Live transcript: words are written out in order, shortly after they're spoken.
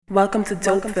Welcome to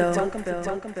Dopeville.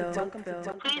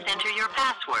 Please enter your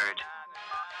password.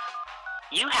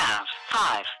 You have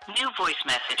 5 new voice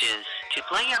messages. To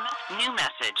play your new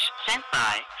message sent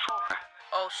by 4.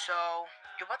 Oh, so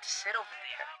you're about to sit over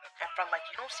there and front like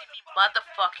you don't see me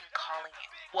motherfucking calling you.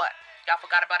 What? Y'all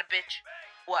forgot about a bitch?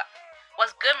 What?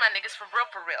 What's good, my niggas? For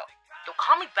real? Yo,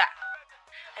 call me back.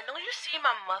 I know you see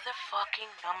my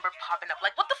motherfucking number popping up.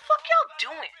 Like, what the fuck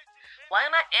y'all doing? Why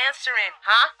am I answering,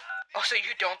 huh? Oh, so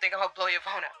you don't think I'm gonna blow your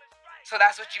phone up? So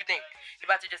that's what you think. You're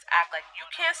about to just act like you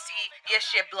can't see your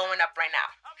shit blowing up right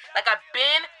now. Like I've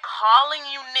been calling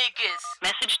you niggas.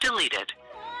 Message deleted.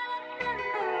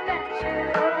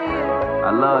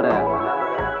 I love that.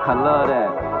 I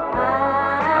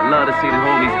love to see the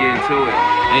homies get into it.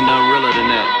 Ain't nothing realer than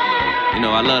that. You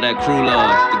know, I love that crew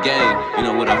love, the game. You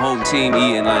know, with a home team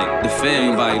eating, like the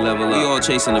family level up. We all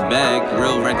chasing the bag,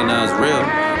 real recognize real.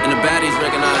 And the baddies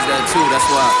recognize that too, that's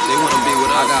why they wanna be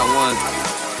with us. I got one,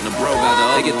 and the bro got the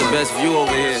other. They get the best view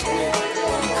over here.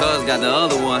 And cuz got the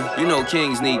other one. You know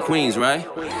kings need queens, right?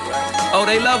 Oh,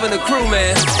 they loving the crew,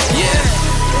 man. Yeah.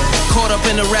 Caught up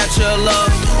in the rapture of love.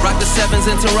 Rock the 7s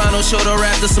in Toronto, show the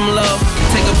Raptors some love.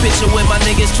 Take a picture with my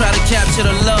niggas, try to capture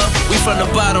the love. We from the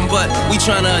bottom, but we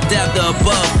tryna adapt the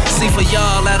above. See, for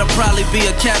y'all, that'll probably be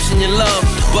a caption you love.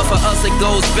 But for us, it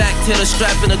goes back to the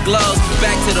strap and the gloves.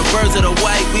 Back to the birds of the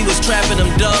white, we was trapping them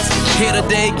doves. Here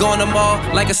today, going them all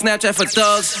like a Snapchat for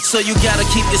thugs. So you gotta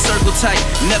keep your circle tight,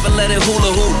 never let it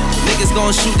hula hoop. Niggas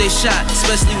gon' shoot they shot,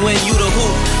 especially when you the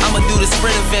hoop. I'ma do the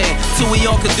sprinter van, till we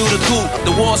all can do the coupe.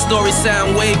 The war stories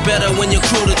sound way better when you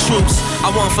crew the troops.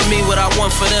 I want for me what I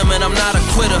want for them, and I'm not a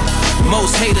quitter.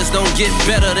 Most haters don't get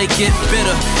better, they get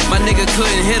bitter. My nigga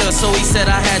couldn't hit her, so he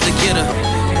said I had to get her.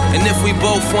 And if we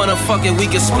both wanna fuck it,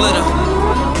 we can split her.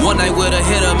 One night with a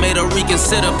hitter, made her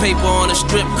reconsider. Paper on a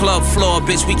strip club floor,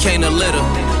 bitch, we came to litter.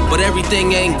 But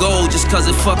everything ain't gold just cause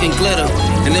it fucking glitter.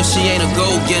 And if she ain't a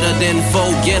go-getter, then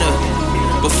forget her.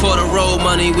 Before the road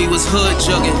money, we was hood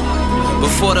jugging.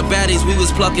 Before the baddies, we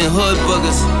was plucking hood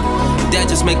boogers. That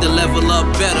just make the level up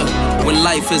better. When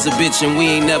life is a bitch and we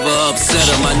ain't never upset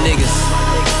her, my niggas.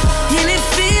 And it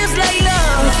feels like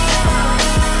love.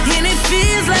 And it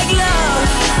feels like love.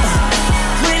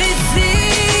 When it feels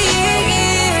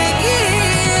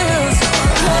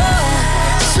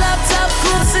Slop top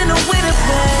boots in the winter,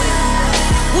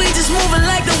 babe. We just moving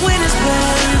like the winners,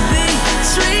 baby.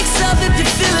 Streaks up if you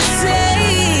feel the same.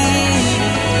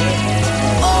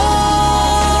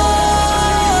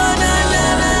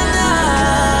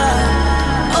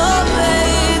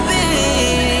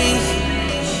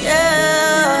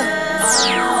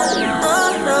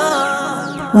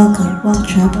 Welcome to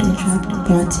Traptors,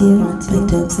 brought to you by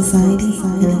Dope Society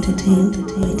and entertained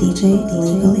by DJ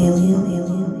Illegal Alien.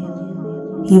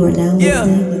 You are now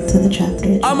listening to the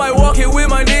Traptors. I might walk in with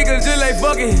my niggas just like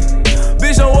fuck it.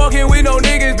 Bitch, I'm walking with no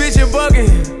niggas, bitch, you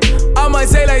bucket. I might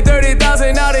say like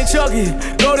 30,000 out and chuck it.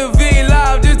 Go to V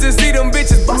Live just to see them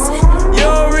bitches bust it.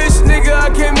 Yo, rich nigga, I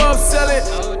came up selling.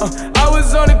 I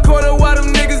was on the corner while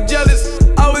them niggas jealous.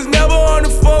 I was never on the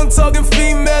phone talking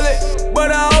female it,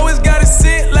 but I always gotta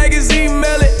sit like it's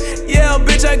email it. Yeah,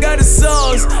 bitch, I got the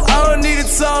sauce. I don't need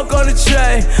to talk on the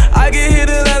train. I can hit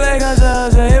it like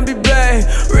MP Bay.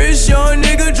 Rich young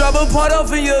nigga, drop a part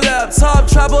off in your lap. Top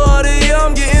trapper of the year,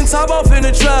 I'm getting top off in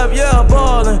the trap. Yeah,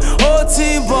 ballin', whole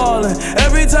team ballin'.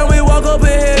 Every time we walk up in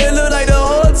here, it look like the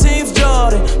whole team's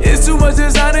Jordan. It's too much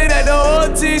designer that the whole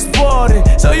team's sporting.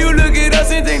 So you look at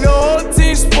us and think the whole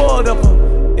team's sport up.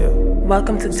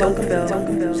 Welcome to Dopeville.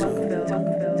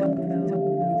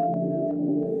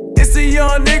 It's a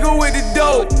young nigga with the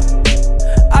dope.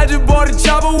 I just bought a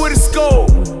chopper with a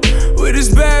scope. With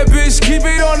this bad bitch, keep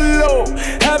it on the low.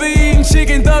 Have been eating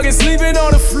chicken, thuggin', sleeping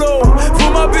on the floor.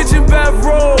 Put my bitch in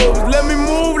bathrobes, let me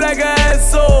move like an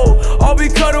asshole. I'll be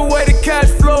cut away the cash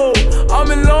flow.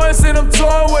 I'm in Lawrence and I'm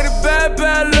touring with a bad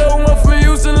low. One from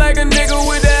Houston like a nigga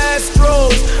with the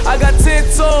Astros. I got 10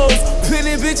 toes,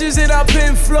 pinning bitches and I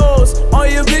pin flows. On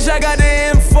your bitch, I got the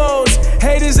infos.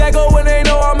 Haters echo when they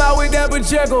know I'm out with that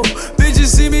Pacheco. Bitches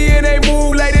see me and they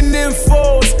move like the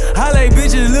nymphos. I like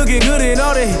bitches looking good and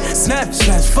all they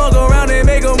Snapchats. Fuck around and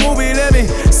make a movie, let me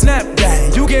snap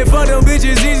that. You can fuck them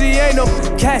bitches easy, ain't no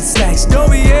cat stacks. Don't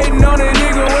be hating on a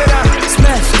nigga when I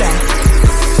smash that.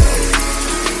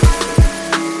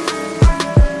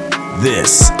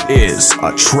 This is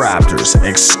a Traptors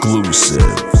exclusive.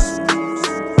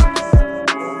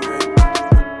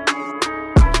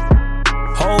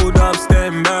 Hold up,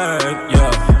 stand back,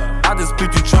 yeah. I just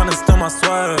peeped you tryna steal my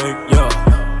swag,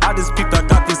 yeah. I just peeped, I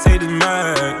got these haters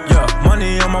mad, yeah.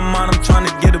 Money on my mind, I'm tryna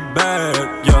get it back,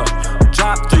 yeah.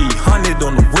 Drop 300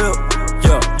 on the whip,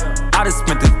 yeah. I I just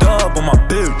spent the dub on my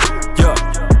bill, yeah.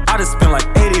 I just spent like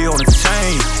 80 on the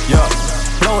chain, yeah.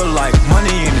 Blow it like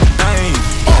money in the thing.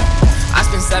 I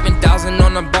spent 7,000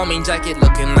 on a bombing jacket,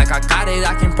 looking like I got it.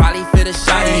 I can probably fit a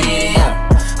shot in it.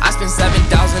 I spent 7,000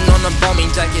 on a bombing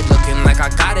jacket, looking like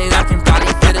I got it. I can probably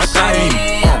fit a shot in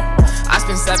it. I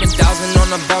spent 7,000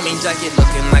 on a bombing jacket,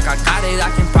 looking like I got it.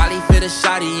 I can probably fit a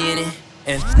shotty in it.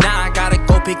 And now I gotta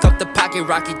go pick up the pocket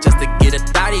rocket just to get a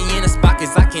thotty in his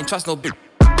pockets. I can't trust no bitch.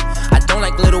 I don't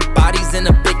like little bodies in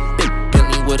a big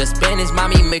Bentley with a Spanish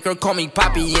mommy, make her call me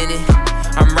Poppy in it.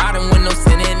 I'm riding with no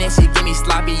sin in it, she give me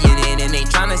sloppy in it. And ain't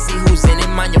tryna see who's in it,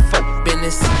 mind your folk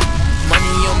business.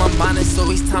 Money on my bonnet, so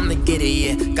it's time to get it,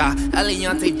 yeah. Got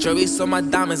Eliante jewelry, so my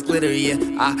diamonds glitter, yeah.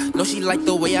 I know she like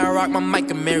the way I rock my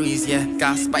Micah Marys, yeah.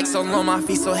 Got spikes all on my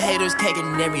feet, so haters can't get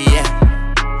near me,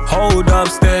 yeah. Hold up,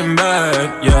 stand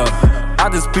back, yeah. I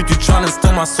just peeped you tryna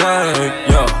steal my swag,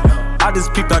 yeah. I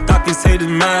just peeped, I got these haters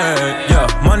mad, yeah.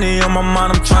 Money on my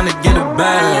mind, I'm tryna get it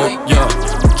back, yeah.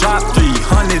 Drop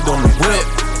 300 on the whip,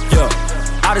 yeah.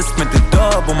 I just spent the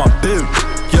dub on my bill,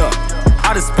 yeah.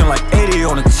 I just spent like 80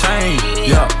 on the chain,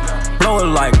 yeah. Blow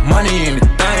it like money in the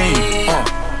thing,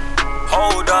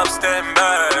 Hold up, stand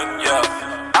back,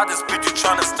 yeah. I just peeped you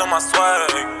tryna steal my swag,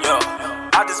 yeah.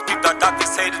 I just peeped, I got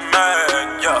these haters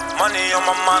mad, yeah. Money on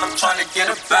my mind, I'm tryna get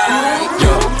it back,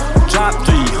 yeah. Drop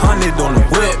 300 on the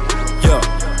whip, yeah.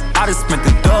 I just spent the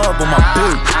dub on my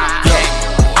bill, yeah.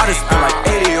 I just spent like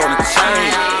 80 on the chain.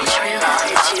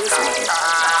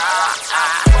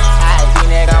 Hey,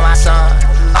 nigga, my son,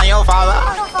 on your father,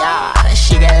 yeah.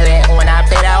 She get lit when I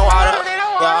pay that water,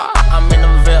 yeah. I'm in the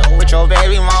Ville with your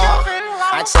baby mama.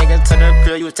 I take her to the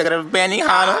grill, you take her to Benny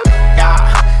Hanna, yeah.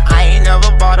 I ain't never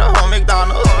bought a home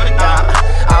McDonald's, yeah.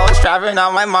 I was trapping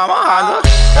on my mama Honda,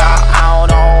 yeah. I don't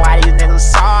know why these niggas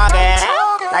talking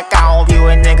like I don't be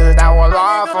with niggas that was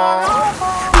lawful.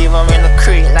 Leave them in the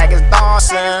creek like it's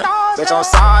Dawson. Bitch, I'm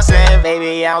saucing,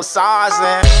 baby, I'm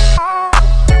saucing.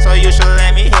 So you should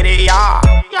let me hit it, y'all.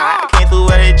 I came through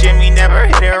with a Jimmy, never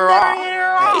hit it raw.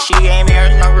 Hey, she gave me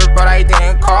her number, but I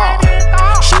didn't call.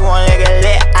 She wanna get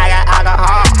lit, I got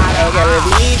alcohol. I get a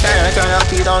beat, turn up,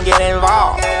 please don't get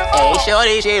involved. Hey,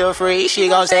 shorty, she a freak, she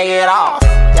gon' take it off.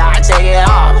 Yeah, I take it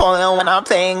off, only when I'm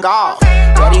playing golf.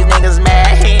 Yeah, these niggas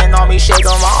mad, hating on me, shake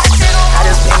them off. I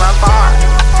just play my part,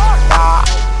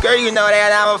 yeah. Girl, you know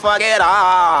that I'ma fuck it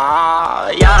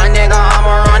all. Young nigga,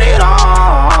 I'ma run it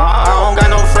all. I don't got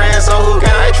no friends, so who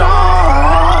can I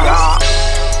trust? Yeah.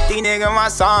 These niggas, my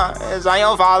son, is on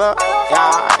your father.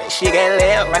 Yeah, she get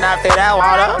lit when I pay that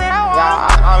water. Yeah,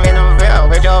 I'm in the Ville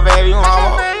with your baby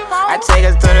mama. I take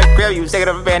her to the crib, you take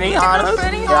her to Benny Hanna.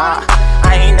 Yeah,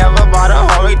 I ain't never bought a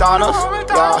home McDonald's.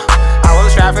 Yeah, I was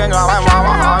trapping on my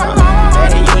mama Honda.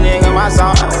 And you niggas, my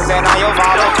son, is on your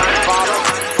father.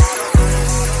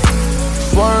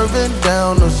 Swerving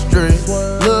down the street,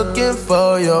 looking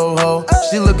for your hoe.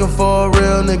 She looking for a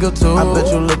real nigga too. I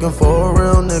bet you looking for a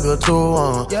real nigga too.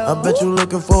 I bet you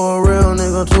looking for a real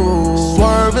nigga too.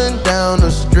 Swerving down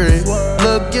the street,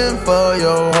 looking for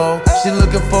your hoe. She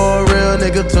looking for a real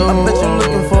nigga too. I bet you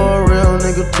looking for a real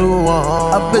nigga too.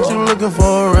 I bet you looking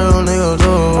for a real nigga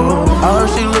too. I heard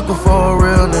she looking for a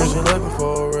real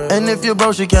nigga. And if you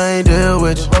broke, she can't deal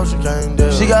with you.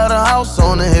 She got a house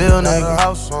on the hill,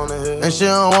 nigga. And she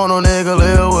don't want no nigga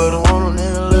live with her.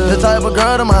 The type of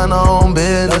girl to mind her own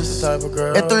business.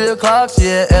 At 3 o'clock, she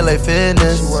at LA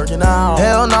Fitness.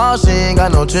 Hell no, she ain't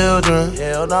got no children.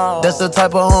 That's the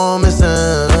type of home it's in.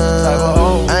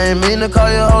 I ain't mean to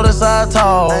call you hoe the side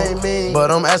tall,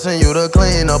 but I'm asking you to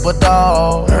clean up a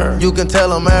dog. You can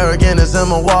tell American is in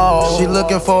my wall. She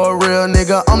looking for a real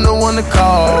nigga, I'm the one to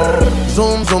call.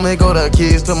 Zoom, zoom, here go the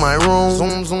keys to my room.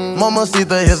 Zoom, zoom.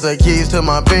 Mamacita, here's the keys to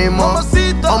my Beamer.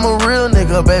 I'm a real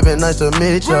nigga, baby, nice to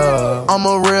meet ya. I'm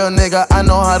a real nigga, I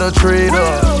know how to treat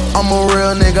her. I'm a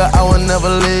real nigga, I would never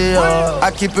leave her.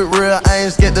 I keep it real, I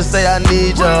ain't scared to say I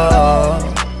need ya.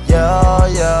 Yeah,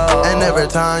 yeah. And every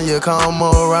time you come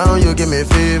around, you give me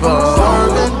fever.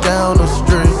 Swerving down the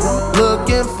street,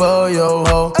 looking for your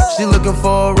hoe. She looking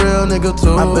for a real nigga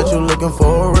too. I bet you looking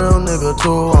for a real nigga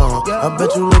too. I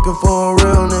bet you looking for a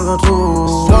real nigga too.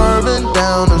 Swerving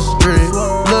down the street,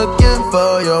 looking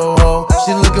for your hoe.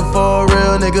 She looking for a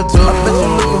real nigga too. I bet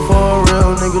you looking for a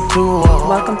real nigga too.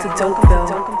 Welcome to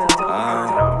Dokeville.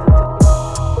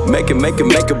 Make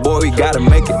it, boy, we gotta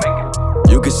make it.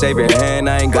 You can save your hand,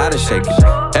 I ain't gotta shake it.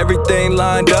 Everything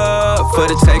lined up for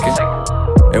the taking.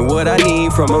 And what I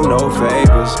need from them, no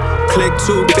favors. Click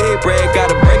too big, break,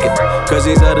 gotta break it. Cause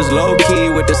these others low key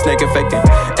with the snake infected.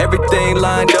 Everything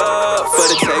lined up for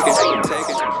the taking.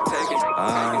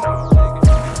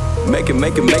 Make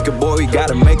it, boy, we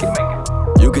gotta make it.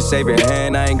 You can save your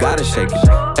hand, I ain't gotta shake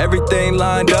it. Everything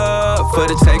lined up for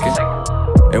the taking.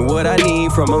 And what I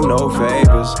need from them, no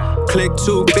favors. Click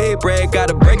too big, bread,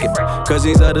 gotta break it. Cause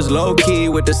these others low key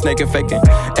with the snake and faking.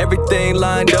 Everything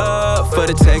lined up for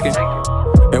the taking.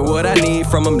 And what I need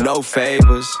from them, no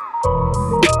favors.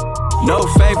 No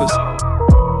favors.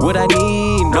 What I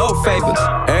need, no favors.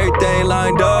 Everything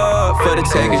lined up for the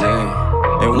taking.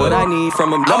 And what I need from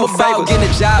them, no favors. I'm about getting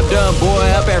the job done, boy,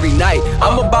 up every night.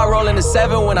 I'm about rolling the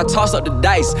 7 when I toss up the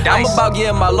dice. I'm about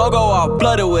getting my logo all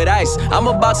blooded with ice. I'm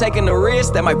about taking the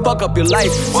risk that might fuck up your life.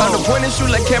 Time to point and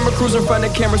shoot like camera crews in front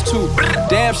of cameras too.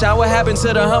 Damn, Sean, what happened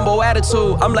to the humble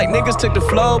attitude? I'm like, niggas took the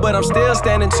flow, but I'm still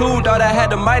standing too. Thought I had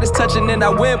the Midas touching and I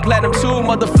went platinum too.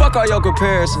 Motherfuck all your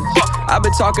comparisons. I've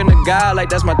been talking to God like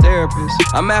that's my therapist.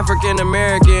 I'm African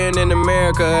American in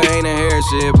America, ain't a hair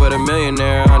shit, but a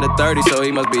millionaire under 30, so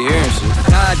he must be hearing shit.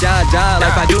 John,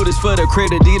 like I do this for the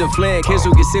critter, D the Flint. Kids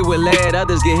who can sit with lead,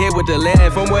 others get hit with the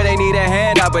lead. From where they need a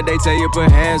hand out, but they tell you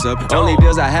put hands up. Only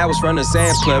deals I had was from the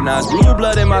Sam's Club. Now it's blue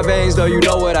blood in my veins, though you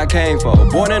know what I came for.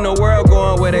 Born in the world,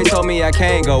 going where they told me I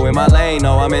can't go. In my lane,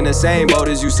 no, I'm in the same boat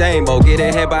as Usain Bolt. Get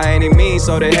ahead by any means,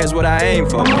 so the head's what I aim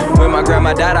for. When my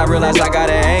grandma died, I realized I got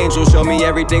an angel. Show me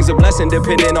everything's a blessing,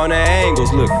 depending on the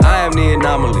angles. Look, I am the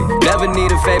anomaly. Never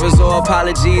needed favors or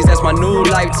apologies. That's my new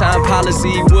lifetime policy.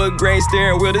 Wood grain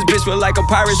steering wheel, this bitch feel like a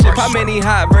pirate ship. How many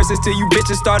hot verses till you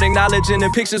bitches start acknowledging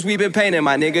the pictures we been painting?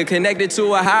 My nigga connected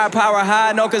to a higher power,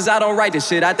 high. No, cause I don't write this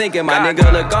shit, I think it. My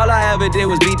nigga, look, all I ever did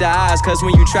was beat the odds. Cause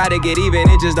when you try to get even,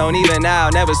 it just don't even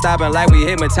out. Never stopping like we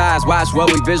hypnotized. Watch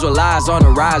what we visualize on the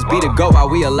rise. Be the go while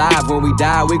we alive. When we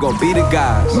die, we gon' be the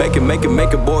guys. Make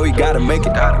it, boy, we gotta make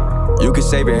it. You can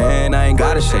save your hand, I ain't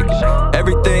gotta shake it.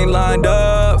 Everything lined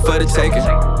up for the taking.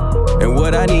 And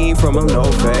what I need from them, no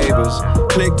favors.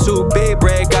 Click too big,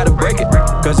 bread, gotta break it.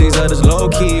 Cause these others low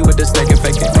key with the snake and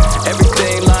faking.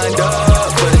 Everything lined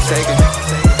up for the taking.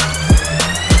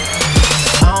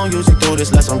 I don't usually do this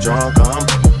unless I'm drunk,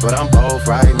 but I'm both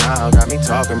right now. Got me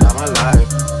talking about my life.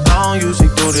 I don't usually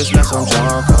do this unless I'm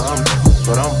drunk,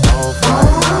 but I'm both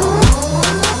right now.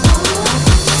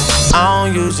 I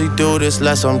don't usually do this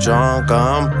unless I'm drunk,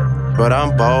 but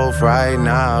I'm both right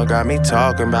now. Got me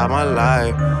talking about my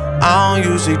life. I don't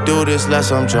usually do this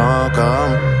unless I'm drunk,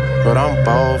 but I'm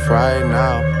both right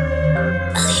now.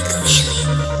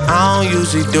 I don't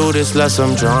usually do this unless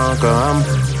I'm drunk,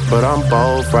 but I'm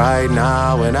both right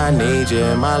now, and I need you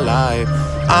in my life.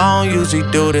 I don't usually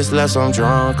do this unless I'm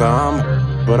drunk,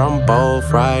 but I'm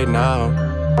both right now.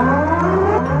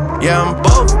 Yeah, I'm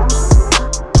both.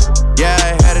 Yeah,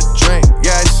 I had a drink,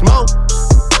 yeah, I smoke.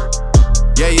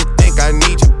 Yeah, you think I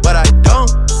need you, but I don't.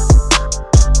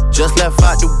 Just left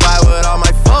out Dubai with all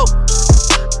my folk.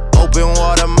 Open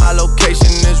water, my location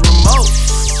is remote.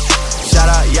 Shout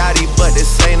out Yachty, but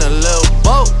this ain't a little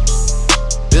boat.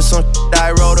 This some I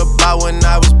wrote about when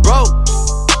I was broke.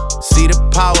 See, the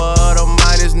power of the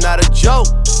mind is not a joke.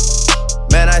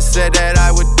 Man, I said that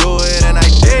I would do it and I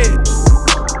did.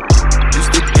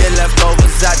 Used to get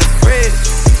leftovers out the fridge.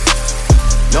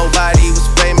 Nobody was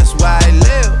famous where I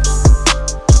live,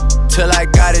 till I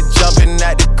got it jumping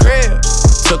at the crib.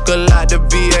 Took a lot to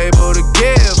be able to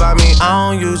give. I mean,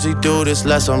 I don't usually do this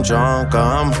unless I'm drunk,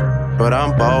 but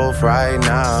I'm both right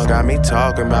now. Got me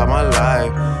talking about my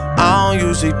life. I don't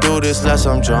usually do this unless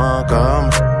I'm drunk,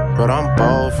 but I'm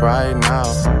both right now.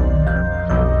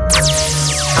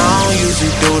 I don't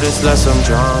usually do this unless I'm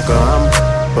drunk,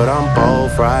 but I'm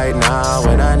both right now,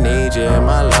 and I need you in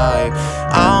my life.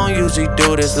 I don't usually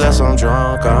do this unless I'm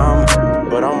drunk,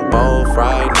 but I'm both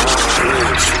right now.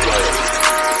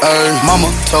 Mama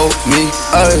told me,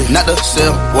 not to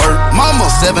sell word. Mama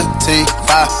 17,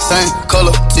 5, same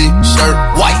color t-shirt,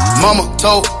 white. Mama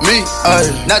told me,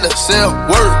 not to sell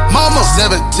word. Mama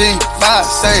 17, 5,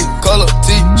 same color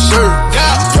t-shirt.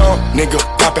 Young nigga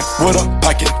poppin' with a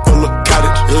pocket full of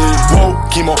cottage. Whoa,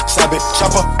 chemo, sabe,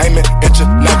 chopper, aiming at your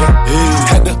noggin.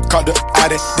 Had to call the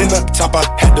Audi, then the top I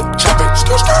had to chop it.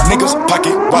 Niggas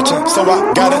pocket watchin', so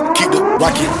I gotta keep the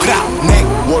rocket. Neck,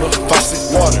 water,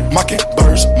 faucet, water,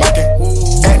 mockingbirds, mocking.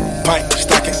 At pint,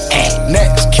 stocking.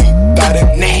 Next, keep biting.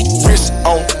 Wrist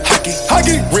on hockey,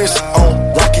 wrist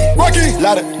on rocky.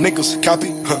 Lot of niggas copy,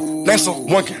 name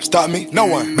someone can stop me. No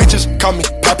one, bitches call me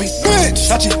Poppy. Bitch,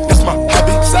 Sachi, that's my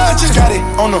hobby. Got it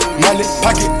on the mallet,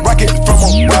 pocket rocket from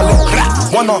a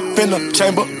wallet. One off in the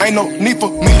chamber, ain't no need for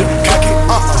me to cock it.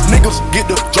 Niggas get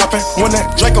the dropping when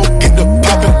that Draco get the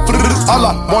popping. All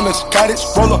I want is cottage,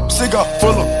 roll up, cigar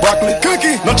full of broccoli.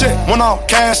 Cookie, no check, one off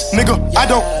cash, nigga. I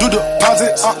don't do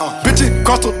deposits. Bitches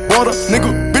cross the border,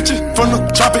 nigga. Bitches from the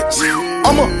tropics.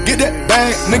 I'ma get that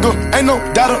bag, nigga, ain't no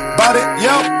doubt about it,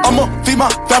 yeah. I'ma feed my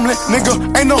family, nigga,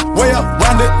 ain't no way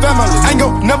around it. Family, ain't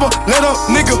gon' never let up,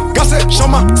 nigga. God said, show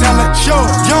my talent, show.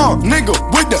 Young nigga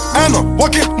with the Anna,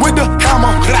 walking with the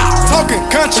hammer. Talking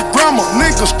country grammar,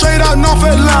 nigga, straight out North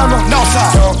Atlanta.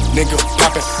 Northside, young nigga,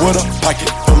 poppin' with a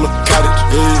pocket full of cottage.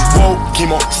 Yeah. Whoa,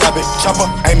 chemo, slap it, chopper,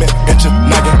 aim it at your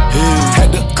noggin. Yeah. Had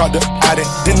to call the addict,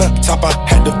 then the top, I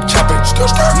had to chop it.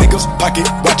 Niggas pocket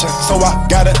watchin', so I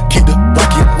gotta keep the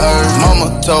rocket.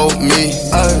 Mama told me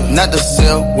not to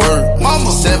sell word. Mama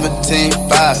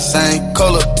 17.5, same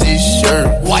color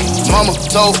t-shirt. White. Mama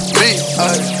told me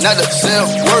not to sell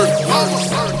word.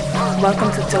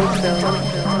 Welcome to Tokeville.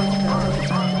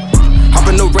 Hop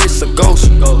in the race, a ghost.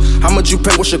 How much you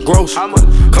pay, what's your gross?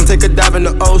 Come take a dive in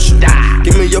the ocean.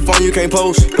 Give me your phone, you can't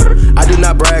post. I do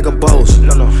not brag or boast.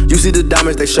 You see the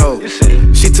diamonds they show.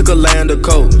 She took a land of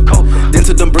coke, then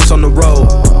took them bricks on the road.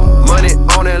 Money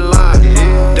on that line,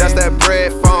 that's that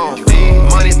bread phone.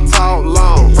 Money talk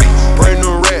long, brand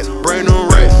new rats,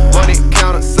 money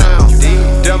counter sound.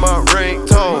 That my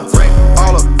ringtone,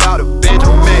 all about the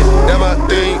Benjamin, that my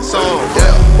theme song.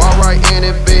 Yeah, walk right in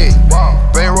it big,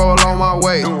 bankroll on my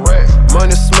way.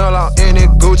 Money smell out in it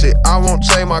Gucci, I won't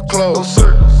change my clothes.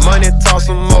 Money talk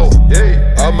some more,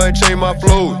 I might change my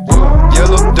flow.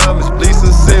 Yellow diamonds,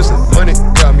 Lisa Simpson, money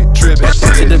got me trippin'.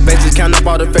 To the basics, count up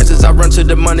all the faces. I run to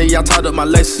the money, I taught up my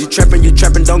laces. You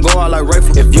trappin', don't go out like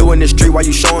rifle. If you in the street, why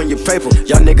you showing your paper?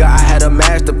 Young nigga, I had a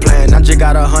master plan. I just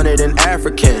got 100 in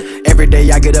African. Every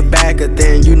day I get a bag of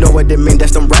thin. You know what it mean,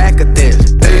 that's them rack of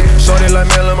thins. Hey, shorty like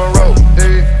Marilyn Monroe.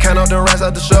 Count out the rats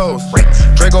at the shows.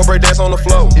 Draco break dance on the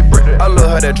floor. I love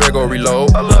how that Draco reload.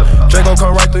 Draco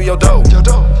come right through your door.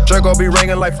 Draco be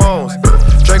ringing like phones.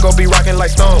 Draco be rocking like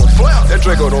stones. That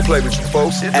Draco don't play with you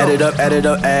folks. Add it up,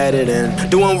 add it in.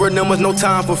 Doing real numbers, no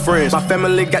time for friends. My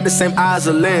family got the same eyes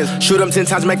or lens. Shoot them 10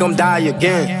 times, make them die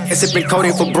again. And sipping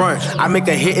codeine for brunch. I make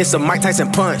a hit, it's a Mike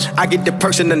Tyson punch. I get the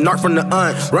perks and the narc from the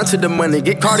aunt. Run to the money,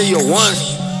 get cardio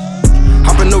once.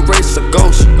 Hop in the race, a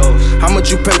ghost. How much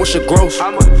you pay, what's your gross?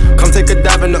 Come take a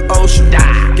dive in the ocean.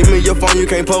 Give me your phone, you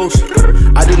can't post.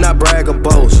 I do not brag or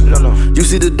boast. You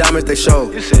see the diamonds they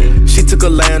show. She took a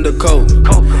land of coke,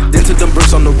 then took them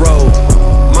bricks on the road.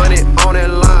 Money on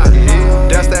that line,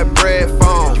 that's that bread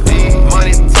phone.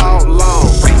 Money talk long,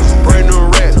 brand new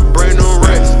rats,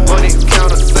 money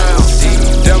counter sound.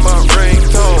 That my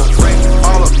ringtone,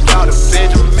 all about the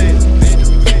Benjamin.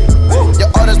 Your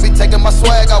orders be taking my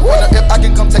swag, I wonder if I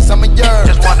can come take some of yours.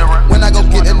 Just wondering. When I go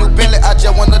get a new Bentley, I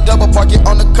just wanna double park it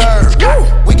on the curb.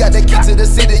 We got that key to the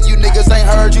city, you niggas ain't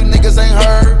heard,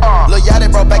 Lil'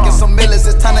 Yachty brought back in some Millers,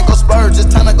 it's time to go splurge,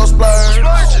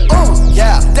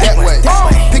 yeah, that way.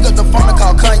 Pick up the phone and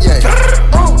call Kanye.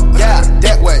 Yeah,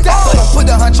 that way. So don't put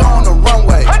the hunch on the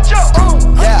runway.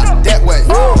 Yeah, that way.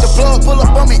 The plug pull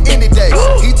up on me any day.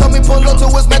 He told me pull up to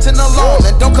his matching alone,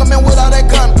 and don't come in with all that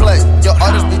gunplay. Your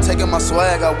artists be taking my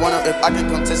swag, I wonder if I can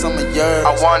come take some of yours.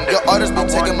 Your artists be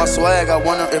taking my swag, I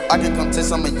wonder if I can come take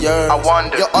some of yours.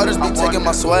 Your artists be taking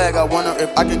my swag, I wonder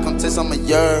if I can come take some of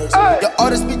yours. Your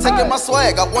artists be taking my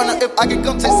swag, I wonder if I can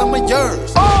come take some of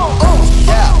yours.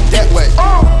 Yeah, that way.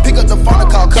 Pick up the phone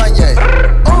and call Kanye.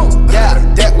 Yeah,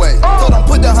 that way. So don't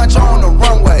put the hunch on the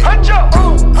runway.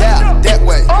 Yeah, that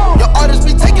way. Your artists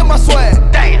be taking my swag.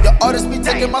 Your artists be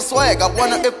taking my swag. I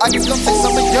wonder if I can come take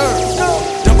some of yours.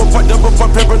 Double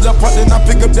part, parallel part, then I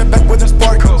pick up that back with a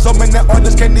spark. So many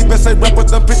artists can't even say rap with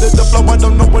them, pick the flow, I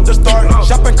don't know where to start.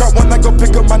 Shopping cart when I go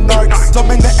pick up my narcs. So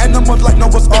many animals like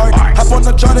Noah's Ark. Hop on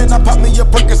the chart and I pop me a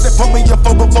perk and say pull me a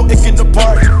phone before it get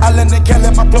apart. Island and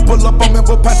Cali, my plug pull up on me,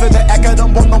 we'll pass it the act, I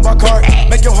don't want no my card.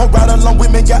 Make your whole ride along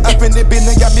with me, got up in it,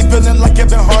 and got me feeling like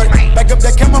Kevin Hart. Back up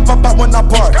that camera, pop out when I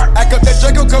park. Act up that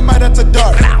Draco, come out after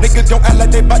dark. Niggas don't act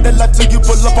like they bout that life till you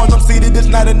pull up on them, see that it's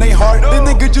not in they heart. The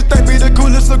niggas you think be the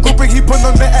coolest, a group he put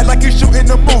on the act like he's shooting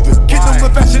a movie. Kids them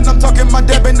with fashion, I'm talking my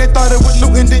dab and they thought it was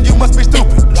looting, then you must be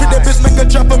stupid. Treat that bitch, make a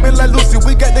trap of me like Lucy.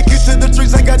 We got the key to the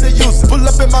trees, ain't got the use. Pull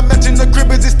up in my mansion, the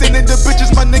crib is extending the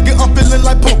bitches, my nigga, I'm feeling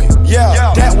like Pookie.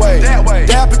 Yeah, that way.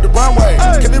 Dab hit the runway.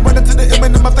 Get me running to the M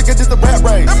and I'm thinking just a rat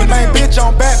race. My name bitch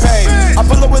on back page. I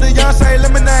pull up with a Beyonce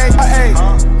lemonade.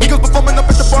 Niggas performing up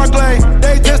at the Barclay.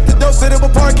 They tested dope, said it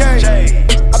was parquet.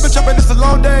 I've been trapping this a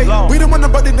long day. We don't wanna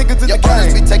brought these niggas in the game. Your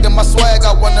artists be taking my swag,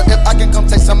 I wonder if I can come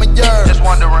take some of yours. Just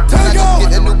wondering. When I go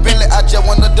get a new Bentley, I just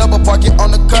wanna double park it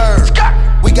on the curb.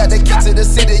 We got the key to the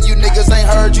city, you niggas ain't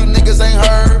heard,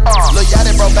 Lil'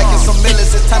 Yachty brought back in some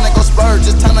Millers, it's time to go splurge,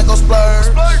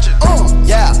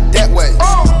 yeah, that way.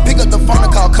 Pick up the phone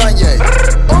and call Kanye.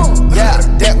 Yeah,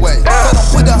 that way. So don't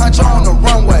put the hunch on the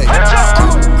runway.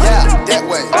 Yeah, that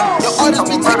way. Your artists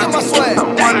be taking my swag.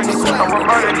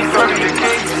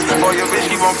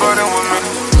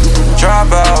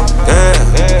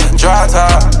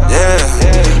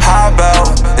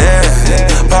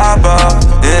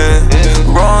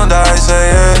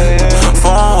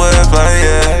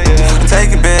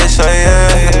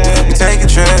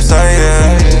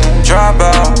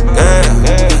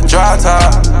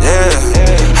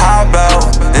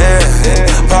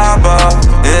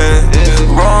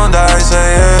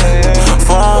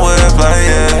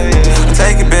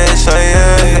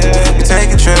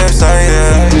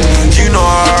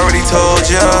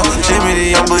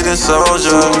 young bleeding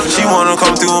soldier. She wanna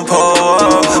come through and pull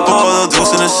up. Pour the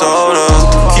deuce in the soda.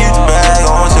 Keep the bag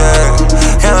on check.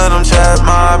 Can't let them chat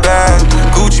my bag.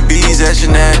 Gucci bees at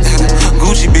your neck.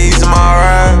 Gucci bees in my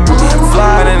rack.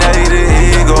 Fly the Nelly the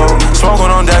Eagle. Smoking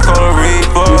on deck for the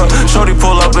Reaper. Shorty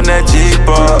pull up in that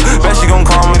Jeeper. Bet she gon'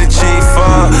 call me the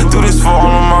Chiefer. Do this for all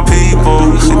of my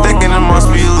people. They thinking it must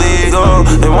be legal.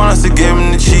 They want us to give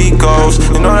them the Chicos.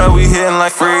 They know that we hitting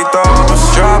like free throws.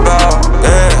 Drop out,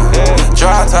 yeah.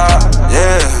 Drop top,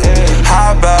 yeah.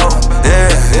 Hop out,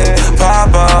 yeah.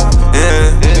 Pop out,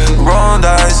 yeah. Roll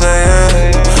dice,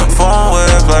 yeah. Phone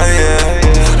whip, like, yeah.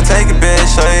 Take a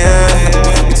bitch, like,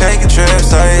 yeah. We taking trips,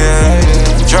 like, yeah.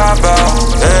 Drop out,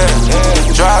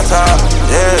 yeah. Drop top,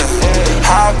 yeah.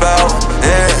 Hop out,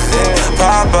 yeah.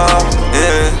 Pop out,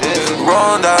 yeah.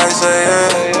 Roll dice, like, yeah.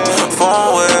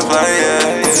 Phone whip, like,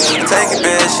 yeah. Take a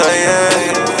bitch, like,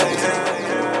 yeah.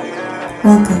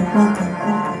 Welcome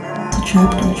to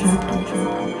Traptors,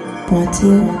 brought to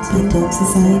you by Dope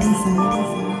Society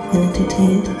and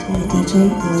entertained by DJ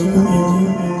Illegal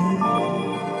Alien.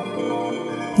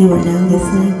 You are now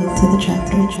listening to the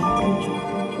Traptors.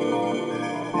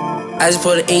 I just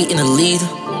put an 8 in a liter.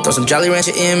 Throw some Jolly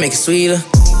Rancher in, make it sweeter.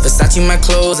 Versace my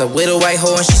clothes, I with a white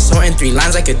hoe and she sorting 3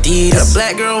 lines like Adidas. Got a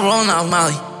black girl rolling off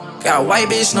Molly. Got a white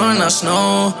bitch snoring out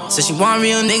snow. Said she want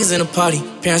real niggas in the party.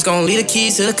 Parents gon' leave the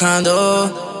keys to the condo.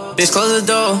 Bitch, close the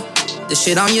door. This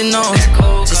shit on your nose.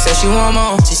 She said she want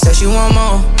more. She said she want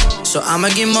more. So I'ma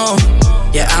get more.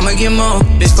 Yeah, I'ma get more.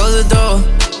 Bitch, close the door.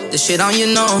 This shit on your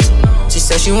nose. She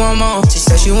said she want more. She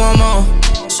said she want more.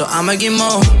 So I'ma get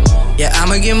more. Yeah,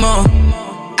 I'ma get more.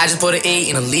 I just put an 8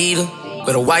 in a liter.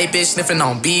 With a white bitch sniffing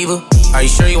on Bieber. Are you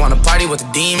sure you wanna party with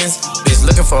the demons? Bitch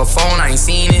looking for a phone, I ain't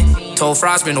seen it. Told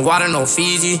Frost, been the water, no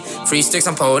Fiji. Free sticks,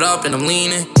 I'm pulled up and I'm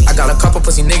leaning. I got a couple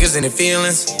pussy niggas in the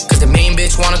feelings. Cause the main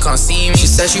bitch wanna come see me. She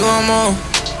said she want more.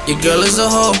 Your girl is a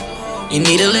hoe. You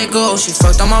need to let go. She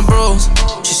fucked on my bros.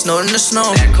 She snorting the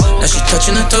snow. Now she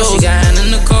touching the toes. She got hand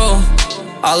in the cold.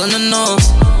 All in the nose.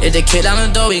 If the kid down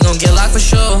the door, we gon' get locked for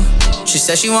sure. She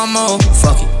said she want more.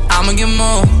 Fuck it. I'ma get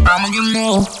more. I'ma get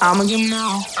more. I'ma get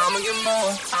more. I'ma get more.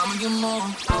 I'ma get more.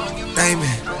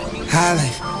 Nightmare, high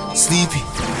life, sleepy,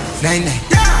 night night,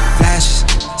 flashes,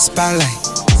 spotlight,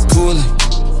 cooler,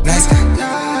 nice guy,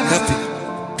 help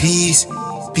it, peace,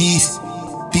 peace,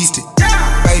 beast it,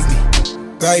 bite me,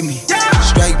 bite me,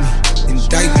 strike me,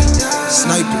 indict me,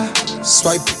 snipe it,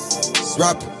 swipe it,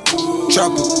 drop it,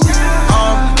 drop it.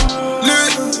 I'm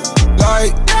lit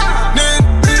like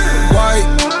white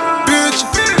bitch,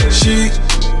 she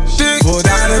thick. Pulled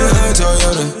out of the hood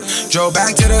Toyota, drove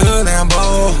back to the hood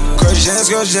Lambo. Crush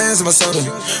jams in my soda.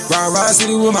 Ride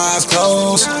city with my eyes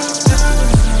closed.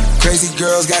 Crazy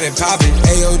girls got it poppin',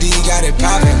 AOD got it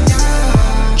poppin'.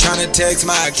 Tryna text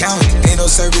my account, ain't no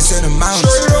service in the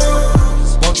mountains.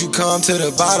 Won't you come to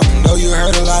the bottom? Know you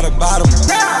heard a lot about them.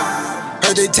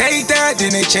 Heard they take that,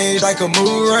 then they change like a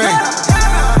mood ring.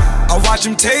 I watch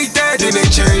them take that, then they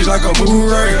change like a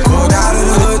mood ring. Pulled out of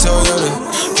the hood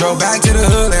Toyota, drove back to the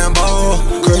hood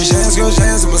Lambo. Crush jams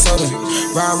in my soda.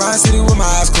 Ride city with my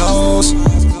eyes closed.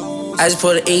 I just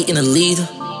put an 8 in a liter.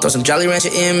 Throw some Jolly Rancher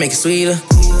in, make it sweeter.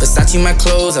 Versace my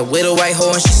clothes, I with a white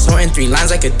hoe and she sorting 3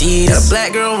 lines like Adidas. Got a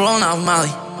black girl rolling off Molly.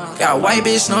 Got a white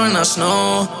bitch snoring out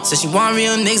snow. Said she want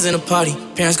real niggas in the party.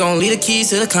 Parents gon' leave the keys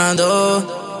to the condo.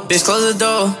 Bitch, close the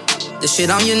door. This shit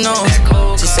on your nose.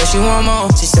 She said she want more.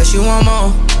 She said she want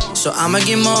more. So I'ma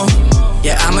get more.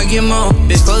 Yeah, I'ma get more.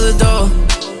 Bitch, close the door.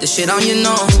 This shit on your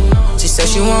nose. She said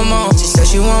she want more. She said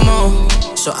she want more.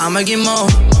 So I'ma get more.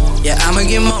 Yeah, I'ma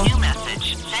get more. New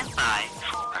message sent by.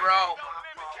 Bro,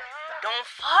 don't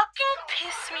fucking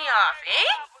piss me off,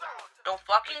 eh? Don't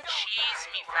fucking cheese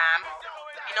me, fam.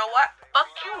 You know what? Fuck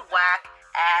you, whack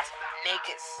ass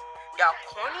niggas. Y'all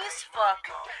corny as fuck.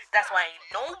 That's why ain't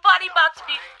nobody about to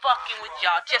be fucking with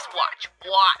y'all. Just watch.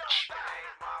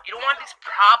 You don't want these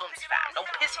problems, fam. Don't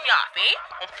piss me off, eh?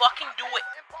 Don't fucking do it.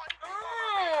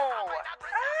 Oh,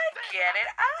 I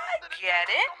get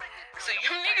it. So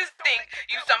you niggas think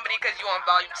you somebody because you on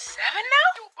volume 7 now?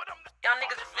 Y'all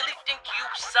niggas really think you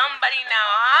somebody now,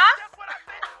 huh?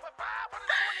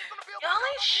 Y'all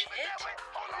ain't shit.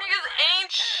 Niggas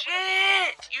ain't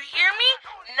shit. You hear me?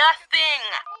 Nothing.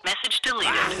 Message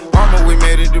deleted. Mama, we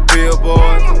made it to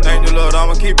billboards. Thank the Lord,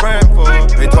 I'ma keep praying for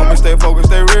it. They told me stay focused,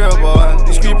 stay real, boy.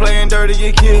 The street playing dirty,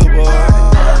 get killed, boy.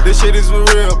 This shit is for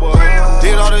real, boy.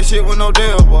 Did all that shit with no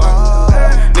deal, boy.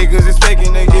 Niggas is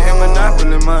faking, they getting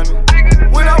monopoly money.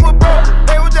 When I was broke,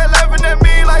 they was just laughing at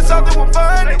me like something was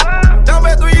funny. Down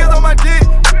back 3 years on my dick.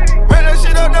 Ran that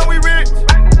shit up, now we rich.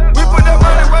 We put that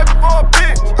money right before a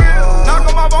bitch. Knock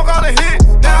on my phone, call it hit.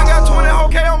 Now I got 20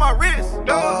 OK on my wrist.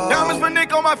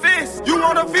 my fist. You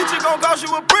want a feature, gon' cost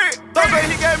you a brick. Thought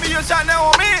he gave me a shot,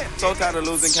 now I'm in. So tired of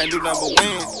losing, can't do nothing but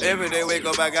win. Every day wake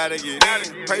up, I gotta get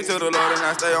in. Pray to the Lord and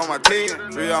I stay on my team.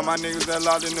 Free all my niggas that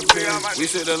locked in the pen. We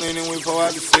sit the lean and we pour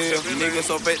out the seal. These niggas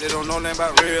so fake, they don't know nothing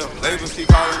about real. Labels keep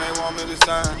calling, they want me to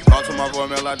sign. Talk to my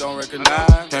voicemail, I don't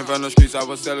recognize. Came from the streets, I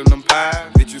was selling them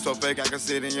pies. Bitch, you so fake, I can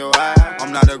see it in your eyes.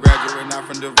 I'm not a graduate, not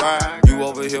from Divide. You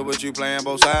over here, but you playing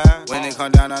both sides. When it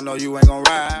come down, I know you ain't gon'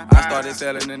 ride. I started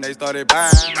selling and they started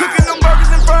buying. Cooking them burgers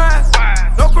and fries.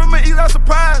 No criminal eat out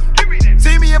surprise.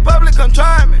 See me in public, come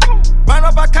try me. Run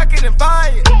up, I cock it and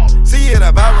fire it. See it,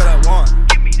 I buy what I want.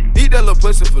 Eat that little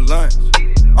pussy for lunch.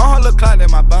 On her little clock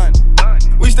in my bun.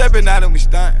 We stepping out and we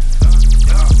stuntin'.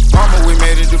 Mama, we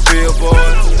made it to field, boy.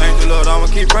 Thank the Lord, I'ma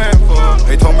keep praying for.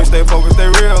 They told me stay focused, stay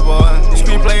real, boy. The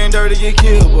street playing dirty, get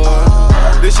killed, boy.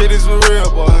 This shit is for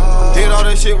real, boy. Did all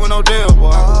that shit with no deal,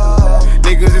 boy.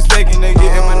 Niggas is faking, they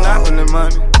getting monopoly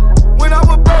money. When I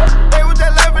was broke, they was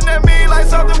just laughing at me like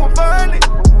something was funny.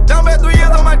 Down back 3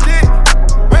 years on my dick.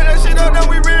 Ran that shit up, now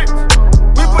we rich.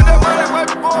 We put that money right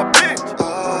before a bitch.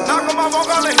 Knock 'em off, I'm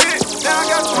gonna hit. Now I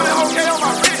got 20 on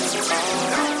my wrist.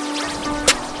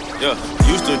 Yeah,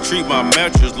 used to treat my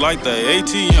mattress like the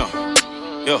ATM.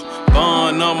 Yeah,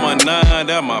 bun number 9,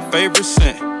 that my favorite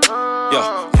scent.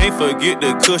 Yeah, can't forget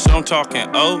the kush, I'm talking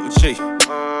OG.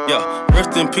 Yeah,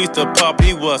 rest in peace to Pop,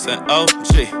 he was an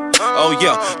OG. Oh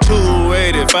yeah,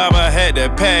 285, I had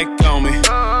that pack on me.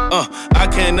 I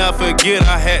cannot forget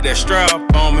I had that strap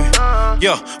on me.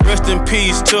 Yeah, rest in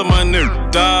peace to my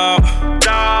nigga dog.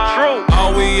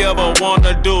 All we ever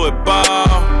wanna do is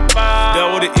ball. That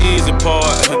was the easy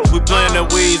part. We playing that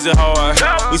Weezy hard.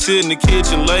 We sit in the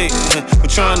kitchen late. We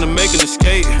trying to make an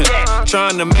escape.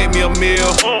 Trying to make me a meal.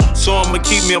 So I'ma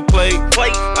keep me a plate.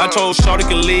 I told Shawty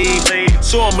can leave.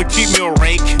 So I'ma keep me a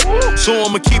rake. So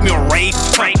I'ma keep me a rake.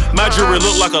 My jewelry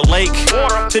look like a lake.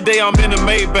 Today I'm in a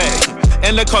Maybach.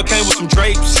 And that car came with some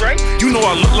drapes. You know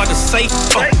I look like a safe.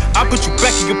 I put you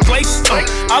back in your place.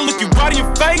 I look you right in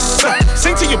your face.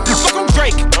 Sing to your bitch like I'm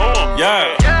Drake.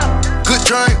 Yeah. Good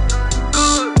drink.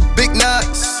 Big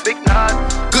nuts.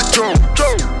 Good drone.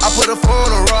 I put a phone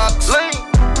on the rocks.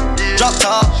 Drop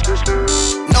top.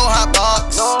 No hot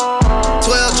box.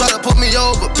 12 try to put me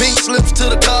over. Pink slips to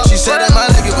the car. She said that my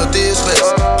leg give a this face.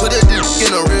 Put that dick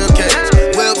in a real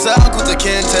cage. Webs out with the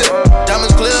Kente.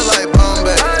 Diamonds clear like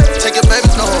Bombay. Take your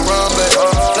babies, no run back.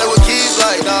 Play with keys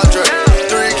like Dodre.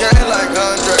 3K like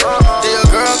Andre. Dear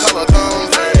girl, call her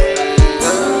Conve.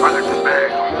 I got the bag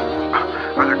on me.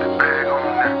 I got the bag on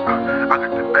me now. I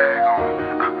got the bag on me.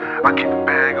 I keep the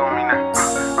bag on me now.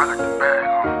 I got the bag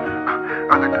on me.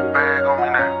 I got the bag on me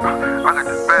now. I got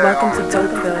the bag. Welcome to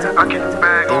Dopeville. I keep the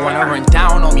bag on me. They wanna run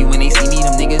down on me when they see me,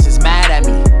 them niggas is mad at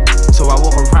me. So I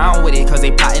walk around with it, cause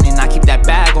they plotting and I keep that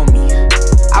bag on me.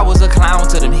 I was a clown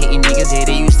to them hating niggas, yeah,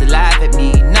 they used to laugh at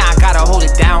me. Now I gotta hold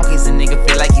it down, cause the nigga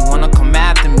feel like he wanna come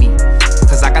after me.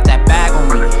 Cause I got that bag on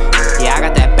me. Yeah, I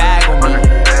got that bag on me.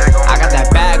 I got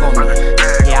that bag on me.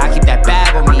 Yeah, I keep that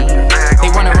bag on me. They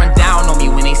wanna run down on me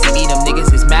when they see me, them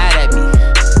niggas is mad at me.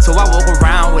 So I walk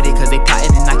around with it, cause they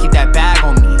plotting and I keep that bag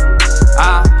on me.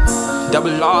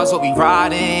 Double R's, what we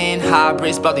riding.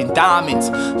 Hybrids, belting diamonds.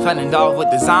 Fell in love with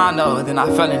designer, then I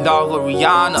fell in love with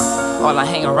Rihanna. All I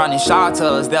hang around in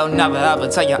shelters, they'll never ever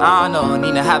tell your honor.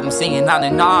 Need to have them singing on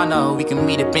and honor. We can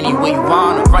meet up anywhere you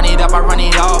wanna. Run it up, I run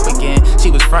it off again.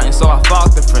 She was frontin', so I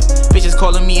fucked the friend. Bitches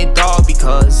calling me a dog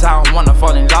because I don't wanna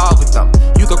fall in love with them.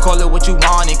 You could call it what you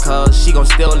want it, cause she gon'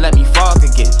 still let me fuck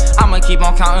again. I'ma keep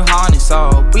on counting hundreds,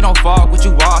 so we don't fuck with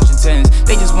you Washingtons.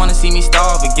 They just wanna see me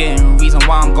starve again. Reason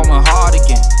why I'm going hard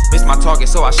again. Miss my target,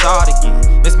 so I shot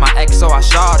again. Miss my ex, so I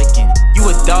shot again. You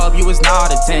a dub, you was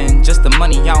not a 10. Just the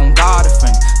money, I don't got a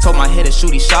friend. Told my hitter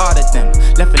shoot, he shot at them.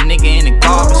 Left a nigga in the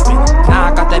garbage bin. Now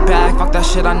I got that bag, fuck that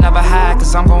shit I never had.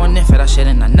 Cause I'm going in for that shit.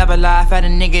 And I never laugh at a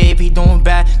nigga if he doing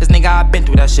bad. Cause nigga, I been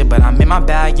through that shit. But I'm in my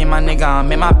bag, yeah, my nigga,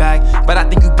 I'm in my bag. But I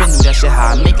think you been through that shit.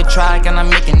 How I make a track and I'm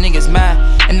making niggas mad.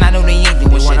 And I know they ain't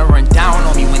think they wanna run down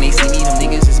on me. When they see me, them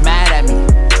niggas is mad at me.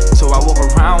 So I walk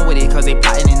around with it, cause they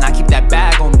plotting and I keep that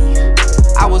bag on me.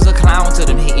 I was a clown to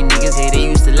them hating niggas, yeah, they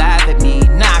used to laugh at me.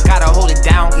 Now I gotta hold it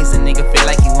down, cause a nigga feel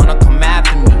like he wanna come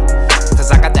after me. Cause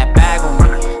I got that bag on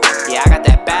me. Yeah, I got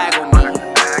that bag on me.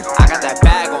 I got that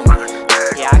bag on me.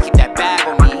 Yeah, I keep that bag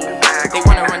on me. They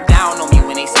wanna run down on me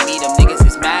when they see me, them niggas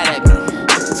is mad at me.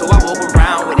 So I walk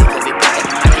around with it, cause they plotting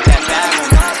and I keep that bag on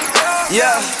me.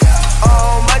 Yeah,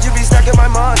 I just be stacking my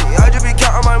money, I just be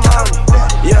counting my money.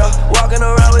 Yeah, walking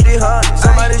around with the honey,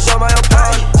 somebody show my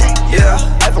opponent. Yeah,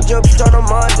 I fucked your bitch on a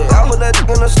Monday, I put that dick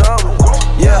in the stomach.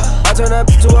 Yeah, I turn that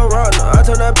bitch to a runner, I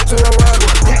turn that bitch to a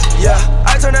runner. Yeah,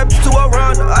 I turn that bitch to a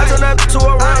runner, I turn that bitch to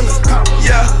a runner.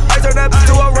 turn that bitch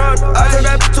to a run. I turn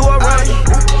that bitch to a run.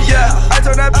 Yeah, I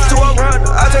turn that bitch to a run.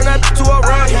 I turn that bitch to a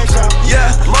run.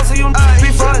 Yeah, most of you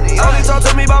be funny. Only talk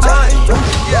to me about money.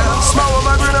 Yeah, smile with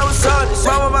my grin, I was sunny.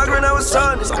 Smile with my grin, I was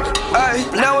sunny. Ay,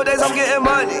 nowadays I'm getting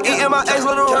money. Eating my eggs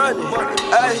with a honey.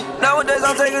 Ay, nowadays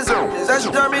I'm taking some. That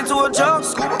should turn me to a junk.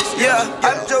 Yeah,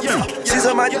 I jump. See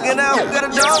somebody you get out, got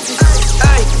a donkey.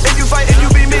 Ay, if you fight and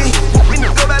you be me, we need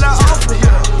to go back out often.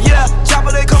 Yeah,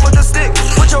 chopper they come with the stick.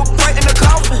 Put your point in the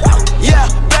coffin. Yeah,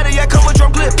 better yet come with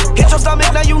drum clip. Hit your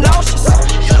stomach, now you nauseous.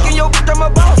 Fucking your bitch, I'm a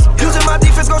boss. Using my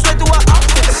defense, go straight through her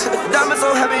office. Diamonds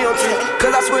so heavy on feet,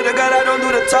 cause I swear to God I don't do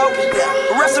the talking.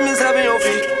 The rest of me's heavy on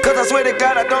feet, cause I swear to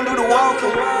God I don't do the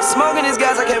walking. Smoking these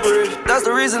guys I can't breathe, that's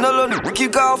the reason the little nigga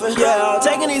keep coughing. Yeah,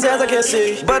 taking these hands I can't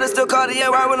see, but it's still Cartier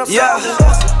right when I'm stopping.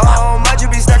 I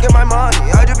just be stacking my money,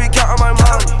 I just be counting my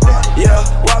money. Yeah,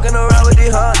 walking around with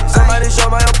these honeys, somebody show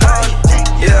my opponent.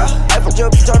 Yeah, I put your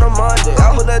bitch on a Monday,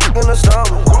 I put that dick in the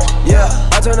stomach. Yeah,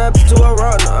 I turn that bitch to a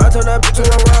runner, I turn that bitch to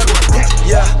a runner.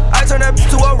 Yeah, I turn that bitch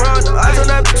to a runner, I turn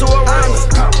that bitch to a runner.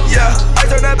 Yeah, I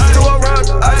turn that bitch to a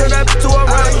runner, I turn that bitch to a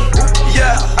runner.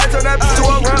 Yeah, I turn that bitch to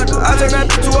a runner, I turn that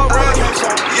bitch to a runner.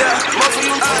 Yeah, most of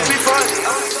you be funny.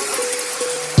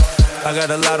 I got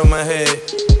a lot on my head,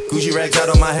 Gucci racks out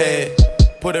on my head.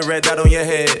 Put a red dot on your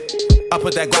head, I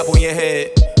put that guap on your head.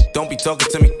 Don't be talking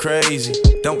to me crazy,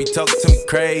 don't be talking to me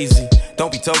crazy.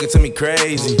 Don't be talking to me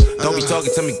crazy, don't be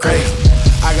talking to me crazy.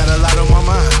 I got a lot on my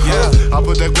mind, yeah. I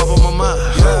put that guap on my mind,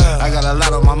 yeah. I got a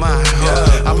lot on my mind,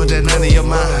 yeah. I put that none in your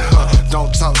mind.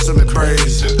 Don't talk to me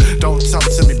crazy, don't talk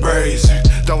to me crazy.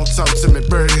 Don't talk to me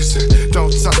crazy,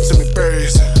 don't talk to me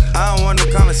crazy. I don't want no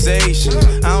conversation,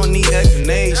 I don't need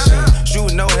explanation.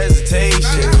 Shoot no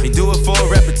hesitation, they do it for a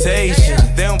reputation.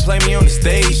 They don't play me on the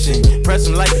station, press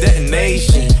them like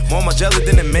detonation. More Magellan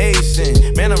than a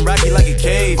Mason, man I'm rocky like a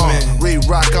caveman.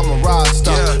 Re-rock, I'm a rock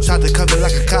star, yeah. Tried to cut me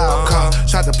like a cop car,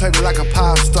 tried to play me like a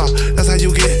pop star. That's how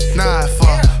you get knife for.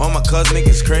 All my cuz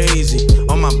niggas crazy,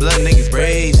 all my blood niggas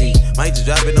crazy. Might just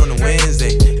drop it on a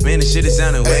Wednesday, man the shit is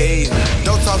sounding wavy.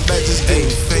 Don't talk back, just give me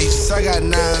face. I got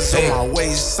nines on my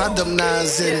waist, I dumb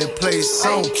nines in place,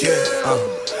 I don't care.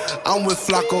 I'm with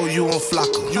Flacco, you on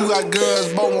Flacco. You got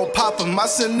girls, but won't pop them. I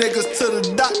send niggas to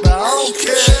the doctor, I don't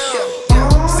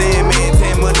care. Say man,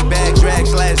 10 money bag, drag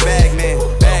slash bag man.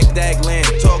 Back dag land,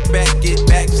 talk back, get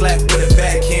back, slap with a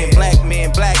backhand. Black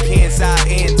man, black hand, side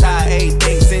and tie.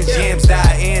 Everything since jams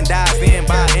die and die. Stand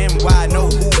by NY, know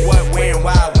who, what, where, and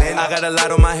why, when. I got a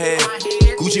lot on my head,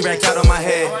 Gucci racks out on my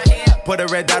head. Put a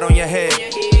red dot on your head,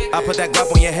 I put that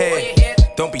guap on your head.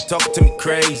 Don't be talking to me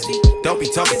crazy, don't be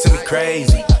talking to me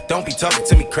crazy. Don't be talking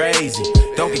to me crazy,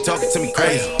 don't be talking to me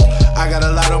crazy. I got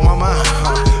a lot on my mind,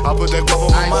 I put that guap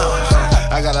on my mind.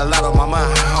 I got a lot on my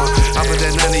mind, I put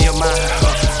that none in your mind.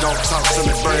 Don't talk to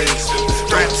me crazy,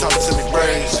 don't talk to me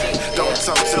crazy. Don't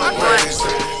talk to me crazy.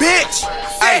 Bitch!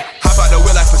 Ayy, hop out the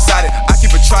wheel like Poseidon, I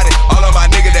keep it trotted. All of my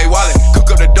niggas, they wildin'.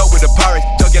 Cook up the dope with the pirates,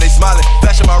 don't get they smiling.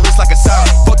 Flashing my wrist like a siren.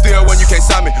 Fuck the when you can't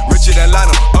sign me. Richer than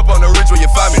Lionel, up on the ridge where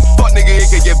you find me. Fuck nigga, it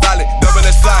can get violent. Double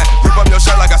that's flying. Rip up your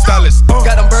shirt like a stylist.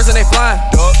 Got them birds and they flying.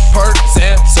 Duck, perk,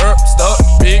 sand, syrup, stuck.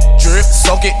 Big drip,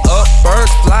 soak it up. Birds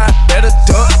flying, better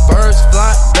duck. Birds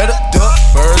flying, better duck.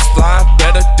 Birds flying,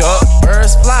 better duck.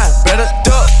 Birds flying, better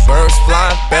duck. Birds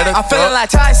flying, better duck. I'm feeling like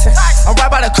Tyson, I'm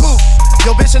right by the coop.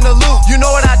 Yo bitch in the loop, you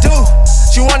know what I do.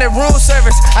 She wanted room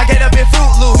service, I get up in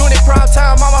Fruit Loop. Doing it prime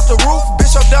time, I'm off the roof.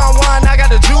 Bitch up down wine, I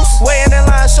got the juice. Waiting in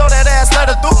line, show that ass,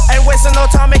 let her through. Ain't wasting no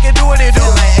time, make it do what it do.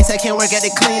 Like X, I can't work at the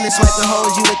clean and swipe the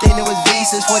hoes. You would think it was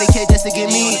Visas, 40K just to get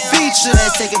me feature.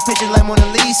 Let's taking pictures like Mona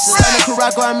Lisa. Son of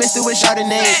Caraco, I missed it with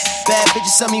Chardonnay. Bad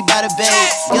bitches saw me by the bay.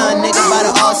 Young nigga by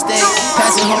the Allstar,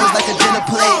 passing hoes like a dinner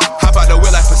plate. Hop out the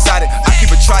wheel like Poseidon, I keep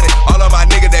it trotted. All of my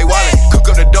niggas, they wildin'. Cook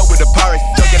up the dope with the pirates,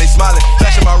 don't get they smiling.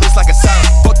 Flashing my wrist like a siren.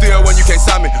 Fuck the when you can't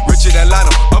sign me. Richer than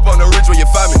Lionel, up on the ridge where you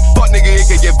find me. Fuck nigga, it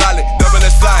can get violent. Double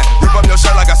that's flying. Rip up your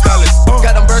shirt like a stylist.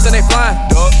 Got them birds and they flying.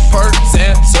 Duck, perk,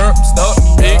 sand, syrup, stuck.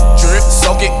 Big drip,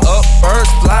 soak it up.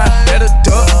 Birds flying, better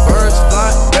duck. Birds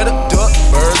flying, better duck.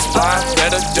 Birds flying,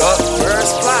 better duck.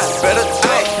 Birds flying, better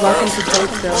duck. Welcome to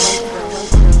Traptors.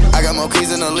 I got more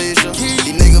keys than Alicia.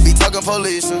 These niggas be talking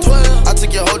police. I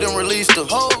took your hoe and released her.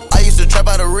 I used to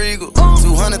trap out a Regal.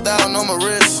 200,000 on my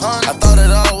wrist. I thought it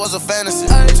all was a fantasy.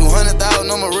 200,000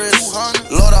 on my wrist.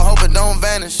 Lord, I hope it don't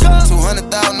vanish.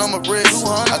 200,000 on my wrist.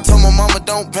 I told my mama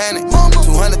don't panic.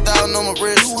 200,000 on my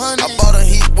wrist. I bought a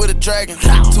heat with a dragon.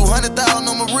 200,000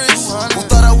 on my wrist. Who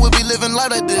thought I would be living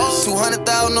life like this?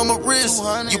 200,000 on my wrist.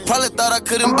 You probably thought I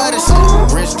couldn't buy this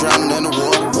shit. Wrist drowning in the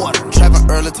water. Trapping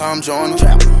early, Tom Jordan.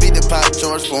 Beat the pop,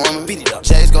 George Foreman.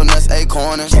 Chase go nuts, A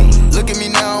corner. Look at me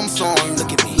now, I'm soaring.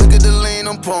 Look at the lean,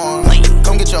 I'm pouring.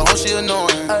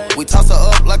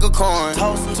 like a corn.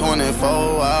 24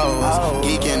 hours,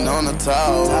 geeking on the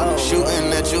tower.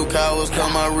 Shooting at you cowards,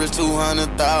 cut my wrist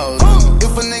 200,000.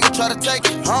 If a nigga try to take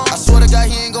it, I swear to God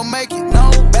he ain't gon' make it.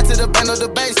 Back to the bando, the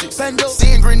basics.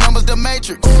 Seeing green numbers, the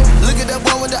matrix. Look at that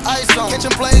boy with the ice on. Catch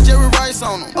him playing Jerry Rice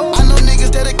on him. I know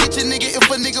niggas that'll get your nigga if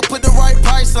a nigga put the right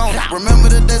price on. Remember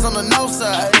the days on the no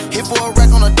side. Hit for a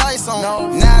rack on the dice on.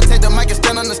 Now I take the mic and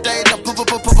stand on the stage and put a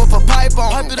pipe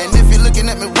on. And if you looking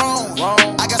at me wrong,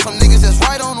 I got some niggas that's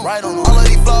right on them. All of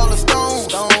these flawless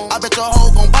stones. I bet your hoe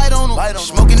gon' bite on them.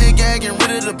 Smoking the gag, getting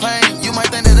rid of the pain. You might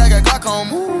think that I got Glock on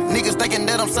me. Niggas thinking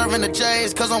that I'm serving the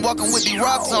J's, cause I'm walking with these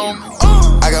rocks on me.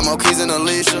 I got more keys than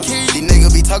Alicia. These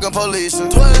niggas be talking police.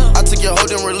 I took your hoe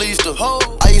and released her.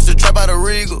 I used to trap out a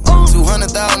Regal.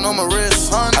 200,000 on my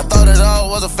wrist. I thought it all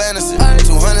was a fantasy.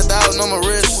 200,000 on my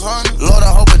wrist. Lord,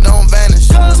 I hope it don't vanish.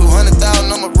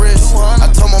 200,000 on my wrist. I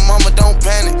told my mama don't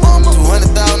panic.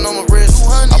 200,000 on my wrist.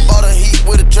 I bought a Heat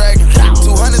with a dragon.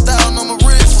 200,000 on my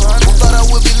wrist. Who thought I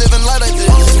would be living life like this?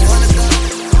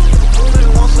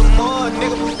 200,000. Want some more,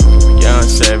 nigga? Young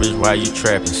Savage, why you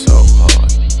trapping so hard?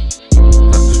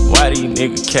 Why these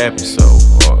niggas capping so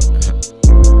hard?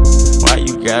 Why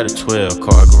you got a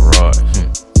 12-car garage?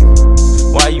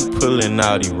 Why you pulling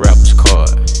out these rappers'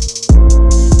 cards?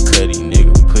 Cut these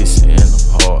niggas pussy in them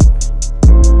hard.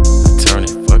 I turn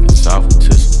it fucking soft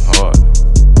into some hard.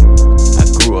 I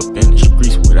grew up in the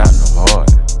streets without no heart.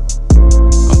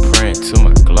 I'm praying to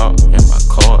my Glock and my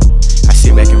card. I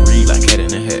sit back and read like Cat in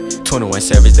the Hat. 21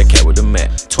 Savage, the cat with the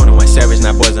mat. 21 Savage,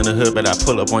 not boys in the hood, but I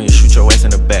pull up on you, shoot your ass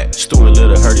in the back. Stuart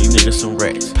Little, hurt these niggas some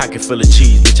racks. Pocket full of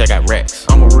cheese, bitch, I got racks.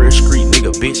 I'm a real street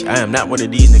nigga, bitch, I am not one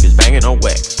of these niggas banging on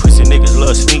wax. Pussy niggas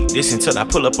love sneak this until I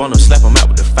pull up on them, slap them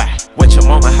out with the fire. Went your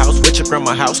mama house, went your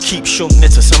grandma house, keep shooting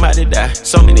until somebody die.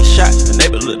 So many shots, the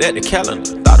neighbor looked at the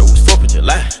calendar, thought it was 4th of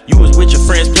July. You was with your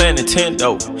friends playing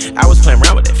Nintendo, I was playing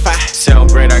around with that fire.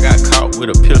 7th grade, I got caught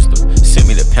with a pistol, sent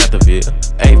me to Pantherville.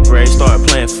 8th grade, started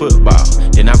playing football,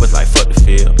 then I was like, fuck the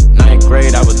field. 9th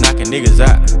grade, I was knocking niggas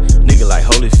out, nigga like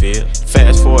Holyfield.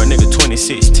 Fast forward, nigga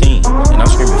 2016, and I'm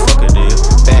screaming fuck a deal.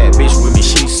 Bad bitch with me,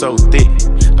 she so thick,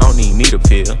 I don't even need a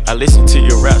pill. I listened to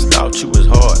your raps, thought you was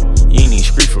hard, you ain't even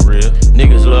street for real.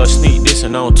 Niggas love sneak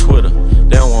dissing on Twitter,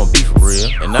 they don't wanna be for real.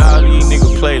 And all these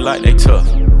niggas play like they tough,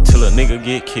 till a nigga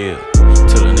get killed,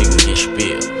 till a nigga get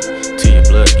spilled, till your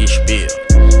blood get spilled.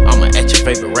 I'ma at your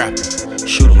favorite rapper,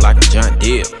 shoot him like a John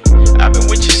Deere. I've been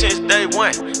with you since day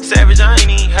one, Savage, I ain't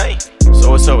even hate. So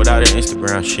what's up with all that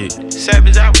Instagram shit?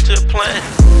 Savage, I was just playing.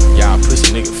 Y'all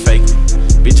pussy nigga fake me.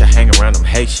 Bitch, I hang around them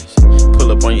Haitians.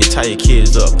 Pull up on you, tie your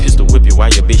kids up, pistol whip you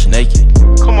while your bitch naked.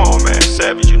 Come on, man,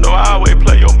 Savage, you know I always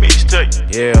play your mixtape.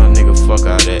 Yeah, nigga, fuck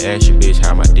all that, ask your bitch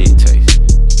how my dick taste.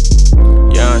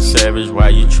 Young Savage, why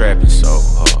you trapping so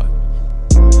hard?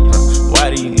 Why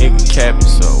these niggas capping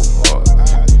so hard?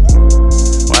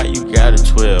 Why you got a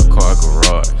 12-car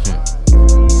garage?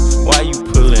 Why you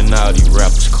pulling out these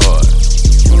rappers' cards?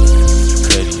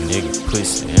 Cut these niggas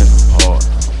pussy in them hard.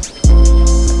 I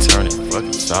turn it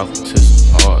fucking soft into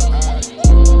some hard. I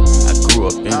grew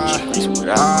up in the streets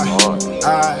without no heart.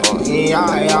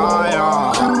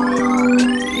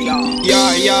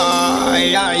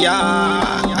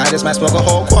 I just might smoke a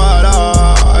whole quarter. I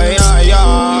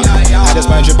just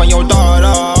might drip on your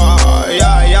daughter.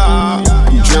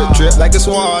 Drip, drip like it's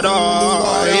water.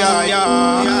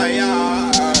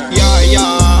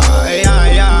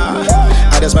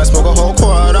 I just might smoke a whole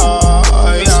quarter.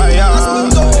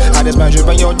 I just might drip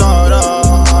on your daughter.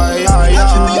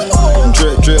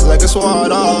 Drip, drip like it's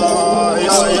water.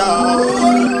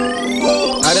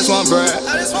 I just want bread.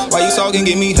 Why you talking,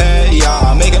 give me head,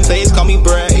 yeah. Making plays, call me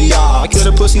bread, yeah. Kill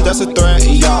the pussy, that's a threat,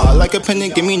 yeah. Like a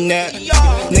pendant, give me net.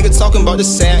 Nigga talking about the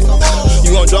set.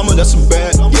 You gon' drama, that's a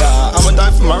bet, yeah. I'ma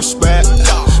die for my respect.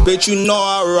 Bitch, you know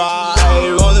I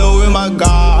ride. Rolling with my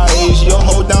guys. Yo,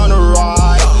 hold down the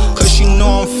ride. Cause you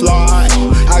know I'm fly.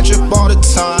 I drip all the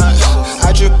time.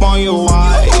 I drip on your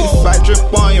wife. I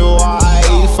drip on your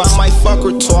wife. I might fuck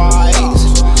her twice.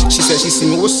 She said she see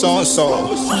me with so-and-so.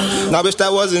 Nah, bitch,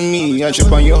 that wasn't me. I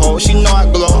drip on your hoe, she know I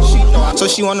glow. So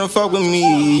she wanna fuck with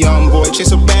me. Young boy,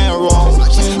 chase a bankroll.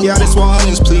 Yeah, this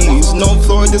 100s, please. No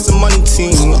floor, this a money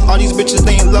team. All these bitches,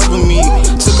 they ain't love with me.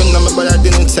 Took a number, but I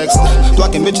didn't text her.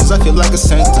 Blocking bitches, I feel like a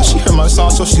censor. She heard my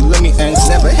song, so she let me enter.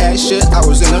 Never had shit, I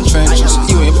was in them trenches.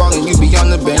 You ain't ballin', you be on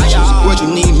the benches. What you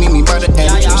need, meet me by the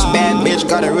entrance. Bad bitch,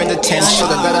 got her in the tent.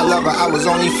 Shoulda that I love her, I was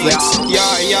only flexing.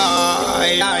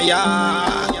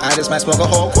 I just might smoke a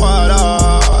whole quarter.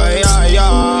 I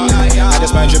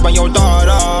just might drip on your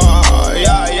daughter.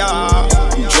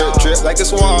 Drip, drip like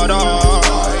it's water.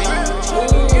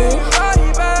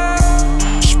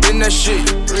 Spin that shit,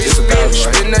 It's a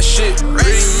thousand. Spin that shit.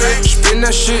 Spin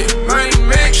that shit.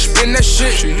 Spin that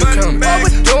shit. You count what we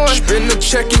doing? Spin the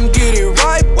check and get it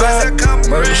right back.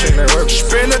 Murder machine ain't working.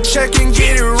 Spin the check and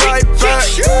get it right back.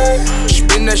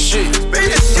 Spin that shit. Spin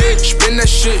that shit. Spin that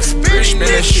shit.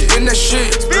 Spin that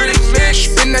shit.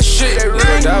 Spin that shit.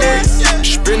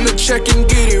 Spin the check and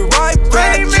get it right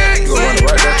back.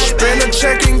 Spin the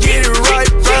check and get it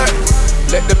right back.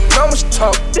 Let them numbers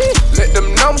talk. Let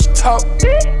them numbers talk.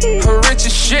 I'm rich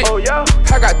as shit.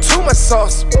 I got too much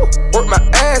sauce. Work my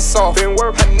ass off. I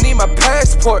need my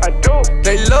passport.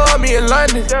 They love me in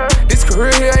London. This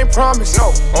career here ain't promised. I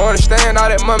understand all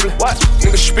that mumbling.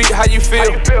 Nigga, speak how you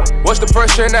feel. What's the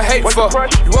pressure and the hate for?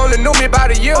 You only knew me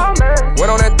about a year.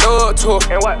 Went on that thug tour.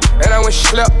 And I went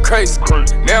slept crazy.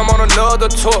 Now I'm on another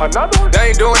tour.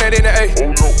 They ain't doing that in the A.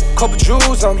 Couple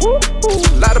jewels on me.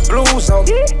 A lot of blues on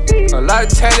me. A lot of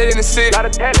talent in the city.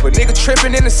 But nigga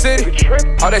tripping in the city.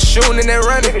 All that shooting and that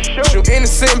running. Shoot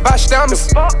innocent bystanders.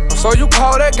 So you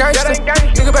call that gangster?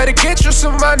 Nigga better get you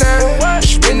some money.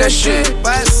 Spin that shit.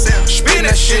 Spin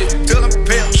that shit.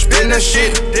 Spin that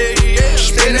shit.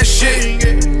 Spin that shit.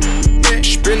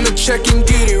 Spin the check and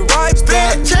get it right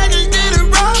back.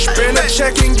 Spin the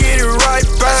check and get it right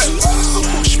back.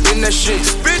 Spin that shit.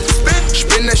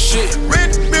 Spin that shit.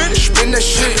 Spin that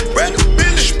shit.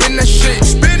 Spin that shit.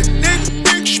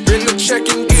 Spin the check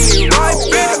and get it right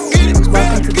back.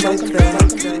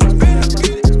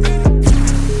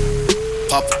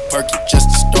 Pop a perky just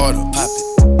to start up. Pop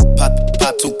it.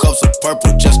 Pop 2 cups of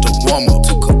purple just to warm up.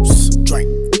 2 cups. Drink.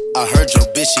 I heard your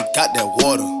bitch, she got that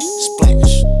water.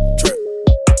 Splash. Drip.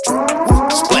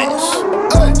 Splash.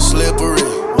 Slippery.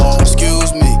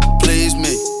 Excuse me. Please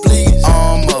me.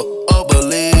 I'm up. Oh,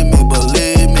 believe me.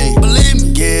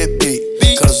 Get beat.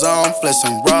 Cause I'm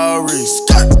flexing Rarries.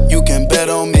 You can bet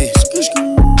on me.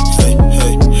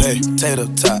 Hey. Tater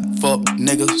tot. Fuck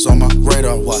niggas on my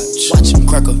radar watch.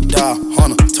 Cracker, die,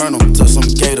 hunter, turn them to some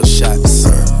gator shots.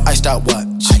 Iced out watch.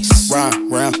 Ride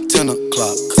round 10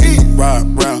 o'clock. Ride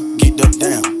round, get the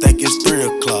down. Think it's 3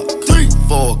 o'clock.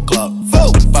 4 o'clock.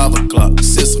 5 o'clock.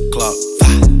 6 o'clock.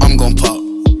 I'm gon' pop.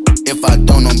 If I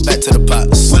don't, I'm back to the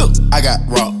pots. I got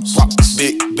rocks.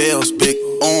 Big bells, big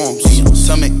arms.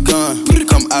 Tummy gun.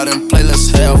 Come out and play, let's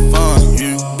have fun.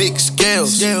 Big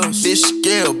scales, fish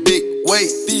scale, big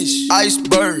weight, fish,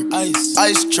 iceberg,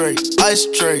 ice tray,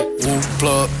 woo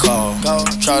plug call.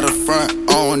 Try the front,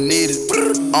 I don't need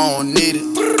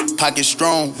it, Pocket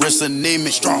strong, wrist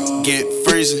anemic, get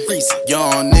freezing.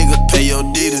 Young nigga, pay your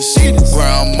deeders.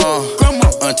 Grandma,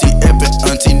 Auntie Epic,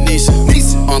 Auntie Nisa,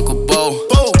 Uncle Bo,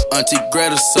 Auntie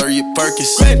Greta, serve your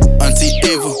Perkins. Auntie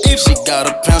Eva, she got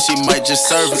a pound, she might just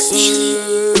serve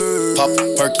it. Pop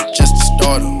a perky just to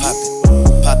start her.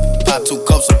 Pop 2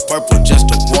 cups of purple just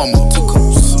to warm up. 2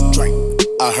 cups. Drink.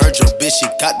 I heard your bitch, she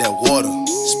got that water.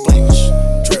 Splash.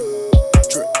 Drip.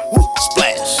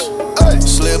 Splash.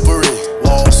 Slippery.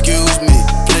 Excuse me.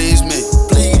 Please me.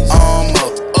 I'm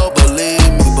up. Oh,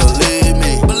 believe me.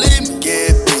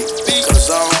 Get beat.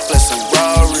 Cause I'm flexing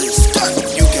Rarries.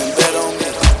 You can bet on me.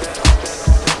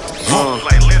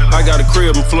 I got a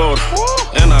crib in Florida.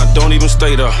 And I don't even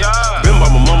stay there. Been by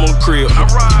my mama crib.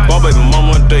 Ball baby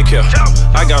mama daycare.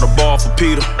 I got a ball for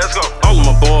Peter. Let's go. All of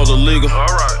my balls are legal.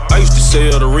 I used to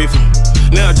sell the reefer.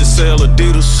 Now I just sell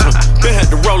Adidas. Been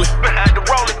had to roll it. Been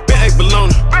ate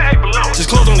baloney. Just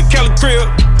closed on the Cali crib.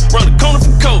 Round the corner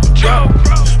from Coke.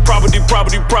 Property.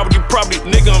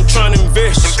 Nigga, I'm trying to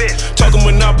invest. Talking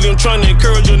Monopoly, I'm trying to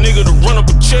encourage a nigga to run up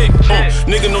a check.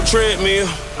 Nigga, no treadmill.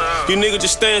 You nigga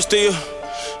just stand still.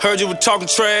 Heard you were talking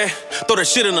trash, throw that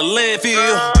shit in the landfill.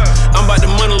 I'm about to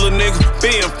money, little nigga.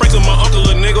 Ben Franklin, my uncle,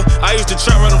 little nigga. I used to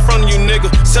trap right in front of you, nigga.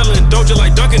 Selling doja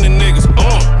like dunking the niggas.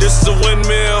 This is a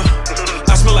windmill.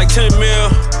 I smell like 10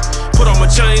 mil. Put all my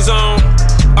chains on.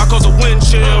 I cause a wind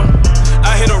chill.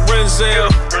 I hit a Renzel.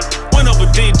 Went over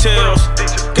details.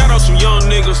 Got on some young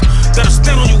niggas that'll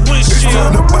stand on your windshield. It's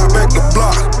time to buy back the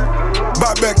block.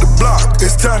 Buy back the block.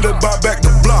 It's time to buy back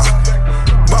the block.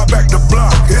 Buy back the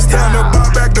block. It's time to buy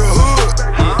back the hood.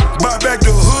 Buy back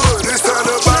the hood. It's time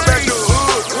to buy back the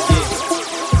hood.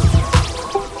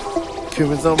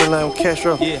 Cubans on me like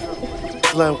Castro.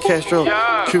 Like Castro.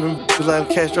 Cuban like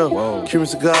Castro.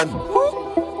 Cubans a god.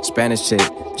 Spanish chick,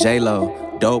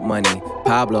 J-Lo, dope money,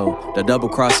 Pablo, the double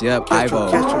cross you up,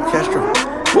 Ivo. Castro.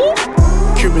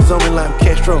 Cubans on me like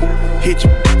Castro. Hit you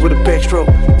with a backstroke.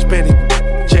 Spanish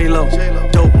J-Lo,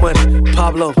 dope money,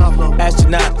 Pablo,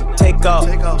 astronaut, take off,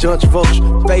 John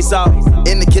Travolta, face off.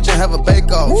 In the kitchen, have a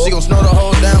bake-off. She gon' snort the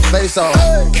whole damn face off.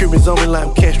 Cubans on me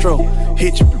like Castro.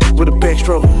 Hit you with a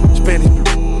backstroke. Spanish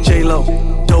J-Lo,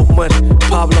 dope money,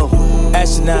 Pablo,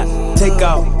 Astronaut, take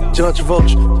off. John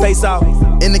Travolta, face off.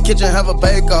 In the kitchen, have a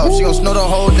bake off. She gon' snow the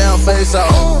whole down face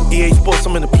off. EA Sports,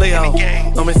 I'm in the playoff.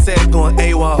 I'm in Sad going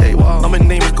AWOL. I'm in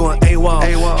Neighbors going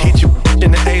AWOL. Hit you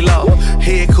in the A-Law.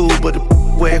 Head cool, but the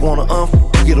wag wanna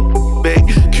get a back.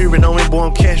 Cuban on me, boy,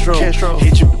 I'm Castro.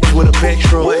 Hit you with a back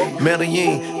stroke.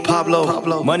 Medellin,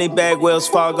 Pablo. Money bag, Wells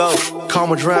Fargo. Call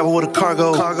my driver with a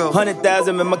cargo.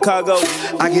 100,000 in my cargo.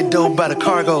 I get dope by the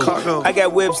cargo. I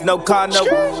got whips, no car, no.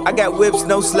 I got whips,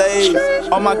 no slaves.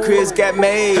 All my cribs got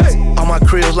maids. All my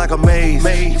cribs like a maze.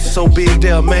 So big,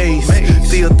 they're amazed.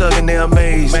 Still thuggin', they're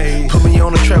amazed. Put me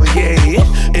on the trailer,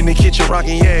 yeah. In the kitchen,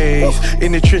 rockin' yays.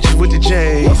 In the trenches with the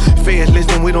J's. Feds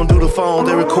listening, we don't do the phone.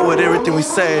 They record everything we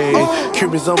say.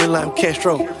 Cubans on me like I'm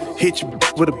Castro. Hit you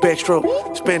with a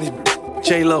backstroke. Spanish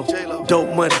J-Lo.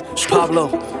 Dope money, Pablo.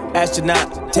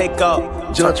 Astronaut, take off.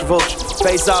 John Travolta,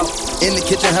 face off. In the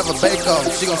kitchen, have a bake off.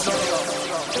 She gon'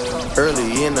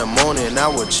 early in the morning, I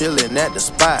was chillin' at the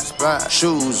spot.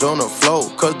 Shoes on the floor,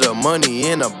 cause the money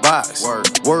in a box.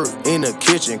 Work in the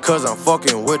kitchen, cause I'm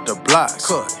fucking with the blocks.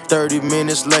 30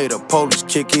 minutes later, police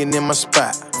kicking in my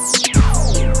spot.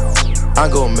 I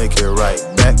gon' make it right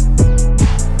back.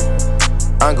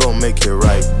 I'm gon' make it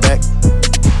right back.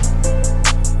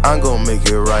 I'm gon' make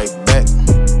it right back.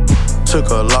 Took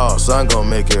a loss, I'm gon'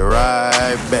 make it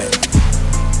right back.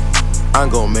 I'm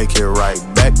gon' make it right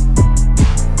back.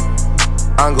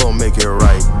 I'm gon' make it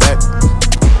right back.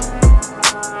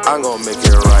 I'm gon' make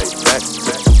it right back.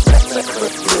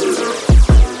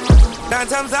 9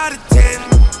 times out of 10,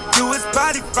 you was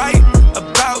body right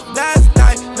about last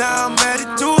night. Now I'm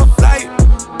headed to a flight.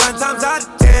 9 times out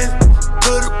of 10,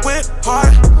 could've went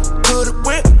harder, could've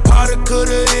went harder,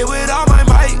 could've hit with all my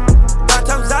might. 9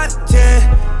 times out of 10,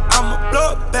 I'ma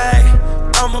blow it back,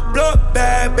 I'ma blow it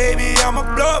back, baby, I'ma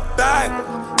blow it back.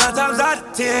 9 times out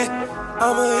of 10,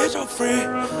 I'ma hit your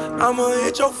friend, I'ma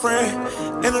hit your friend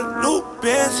in a new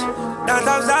Benz. 9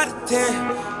 times out of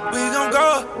 10, we gon'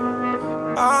 go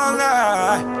all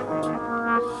night.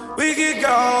 We can go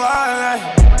all night.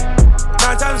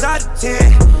 9 times out of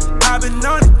 10, I've been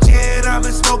on the gin, I've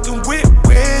been smoking with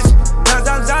Wiz. 9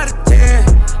 times out of 10,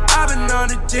 I've been on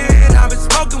the gin, I've been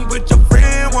smoking with your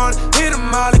friend. Wanna hit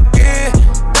them all again.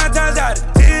 9 times out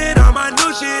of 10, all my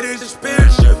new shit is a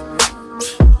spaceship.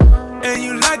 And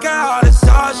you like how all the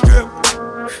sauce drip.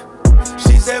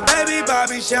 She said, baby,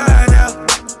 Bobby, shine out.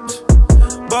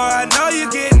 Boy, I know you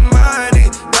getting money.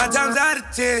 9 times out of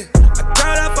 10, I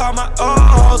cut up all my old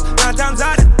hoes. 9 times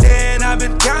out of 10, I've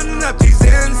been counting up these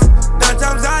ends. 9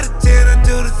 times out of 10, I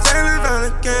do the same around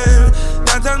again.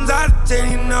 9 times out of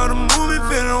 10, you know the movie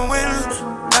finna win.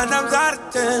 9 times out of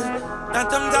 10, 9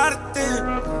 times out of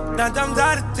 10, 9 times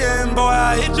out of 10, boy,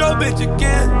 I hit your bitch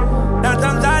again. 9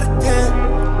 times out of 10.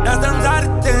 9 times out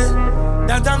of 10,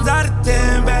 9 times out of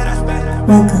 10,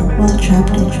 Welcome to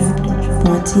Traptors,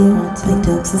 brought to you by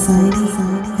Dope Society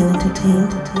and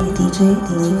entertained by DJ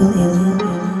Illegal Alien.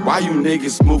 Why you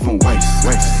niggas moving waste?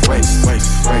 I'm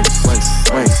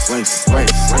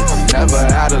never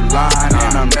out of line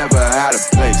and I'm never out of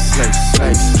place.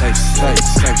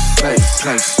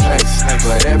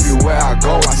 But everywhere I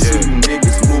go, I see you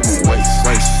niggas moving waste.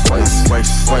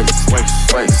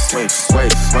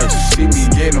 See me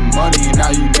getting money, now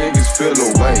you niggas feel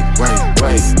away. But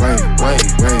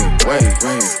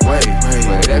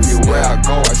everywhere I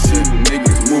go, I see you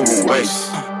niggas moving waste.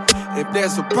 If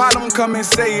there's a problem, come and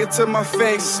say it to my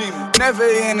face. Never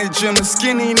in the gym, a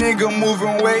skinny nigga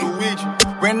moving weight.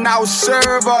 When I was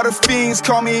served, all the fiends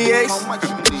call me Ace.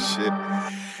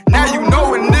 Now you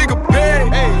know a nigga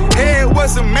paid. Head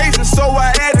was amazing, so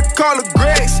I had to call her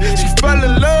Grace. She fell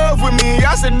in love with me,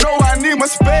 I said no, I need my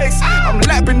space. I'm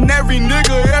lapping every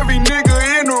nigga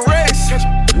in the race.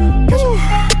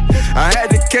 I had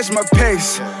to catch my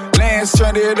pace. Lance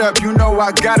turned it up, you know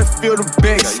I gotta feel the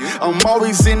bass. I'm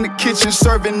always in the kitchen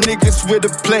serving niggas with a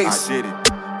place.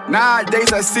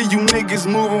 Nowadays I see you niggas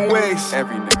moving ways.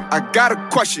 I got a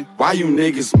question, why you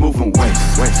niggas moving ways?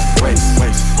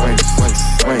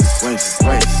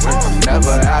 I'm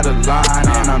never out of line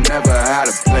and I'm never out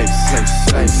of place.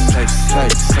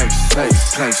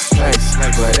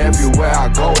 But everywhere I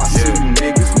go, I see you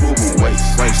niggas moving ways.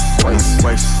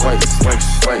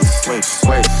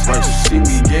 You see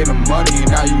me getting money,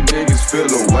 now you niggas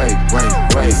feel away.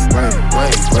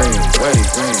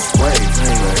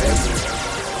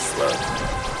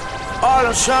 All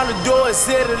I'm tryna do is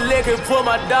hit a lick and put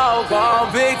my dog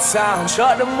on big time.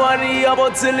 Shut the money up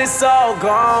until it's all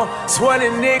gone. 20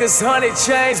 niggas, 100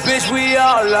 chains, bitch, we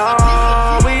all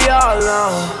on. We all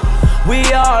on. We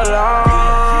all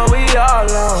on. We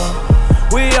all on.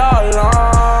 We all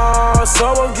on.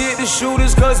 Someone get the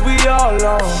shooters cause we all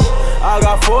on. I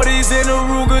got 40s in the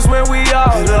Rugers when we all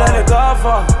on. Let it go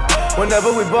for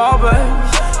whenever we ball, babe.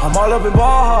 I'm all up in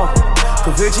ball hawk,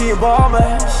 Cavici and ball,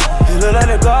 man. Let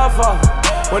it go for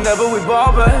whenever we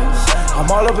ball, babe. I'm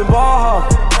all up in ball hawk,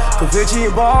 Cavici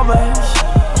and ball, man.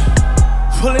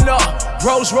 Pulling up.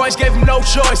 Rolls Royce gave him no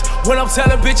choice. When I'm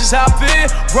telling bitches how I feel,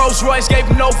 Rolls Royce gave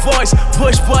him no voice.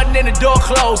 Push button and the door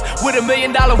closed with $1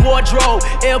 million wardrobe.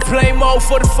 Airplane mode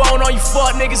for the phone on you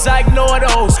fuck niggas, I ignore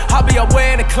those. I be up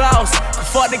wearing the clouds,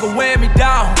 cause fuck nigga wearing me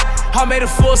down. I made a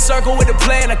full circle with the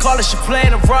plan, I call it shit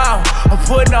playing around. I'm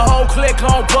putting the whole clique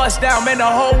on bust down, man the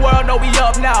whole world know we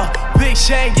up now. Big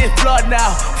Shane get flood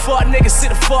now, fuck niggas sit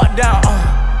the fuck down.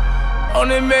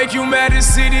 Only make you mad to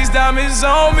see these diamonds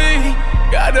on me.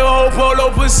 Got the whole Polo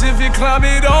Pacific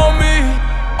climate on me.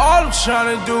 All I'm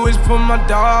tryna do is put my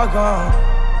dog on.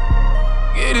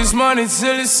 Get this money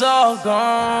till it's all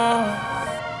gone.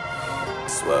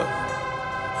 Swear.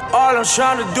 All I'm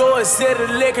tryna do is sit the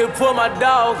liquor, put my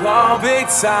dog on. Big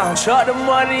time, chart the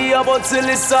money up until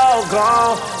it's all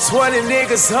gone. 20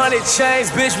 niggas, 100 chains,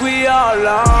 bitch, we all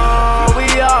on. We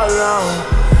all on.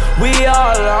 We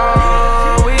all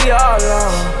on. We all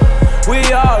on. We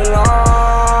all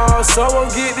on. Someone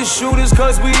get the shooters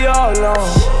cause we all on.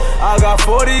 I got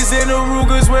 40s in the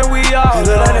Rugers when we all on.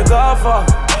 Let it go for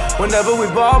whenever we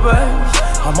ball, babe.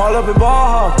 I'm all up in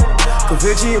ball hawk,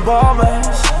 Cavici and ball, man.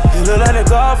 Let it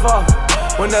go for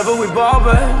whenever we ball,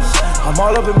 babe. I'm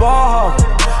all up in ball hawk,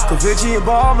 Cavici and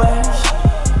ball, man.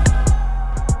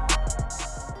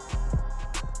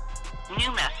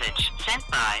 New message sent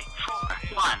by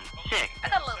 416. I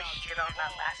got a little shit on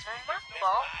that last one. My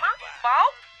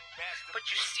fault. But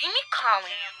you see me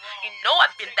calling you. You know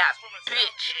I've been that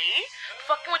bitch, eh?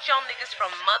 Fucking with y'all niggas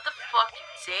from motherfucking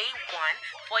day one,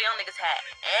 before y'all niggas had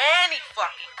any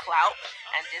fucking clout.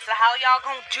 And this is how y'all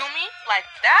gonna do me? Like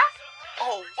that?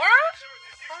 Oh, word?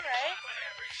 Alright.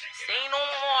 Say no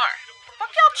more.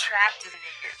 Fuck y'all Traptors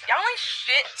niggas. Y'all ain't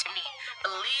shit to me.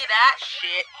 Believe that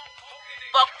shit.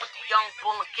 Fuck with the young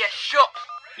bull and get shook.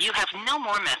 You have no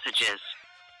more messages.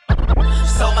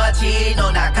 So much cheese, no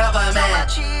not government.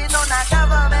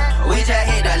 We just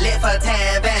hit the lick for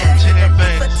 10 bands.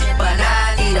 But now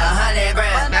I need 100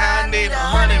 grand.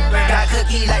 Got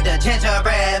cookie like the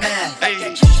gingerbread man.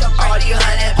 All these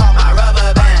 100 on my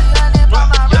rubber band.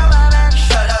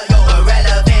 Shut up, you're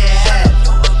irrelevant.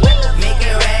 Make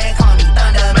it rain, call me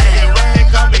Thunderman.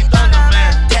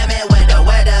 Damn it, where the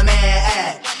weatherman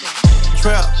at?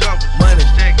 Trap, money,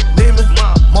 Neiman,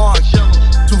 March,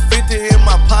 250 in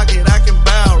my pocket, I can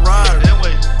buy a ride.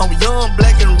 I'm young,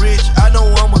 black and rich, I know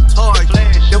I'm a target.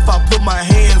 If I put my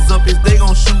hands up, is they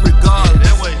gon' shoot regardless.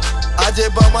 I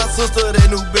just bought my sister that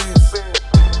new Benz.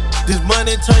 This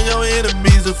money turn your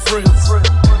enemies to friends.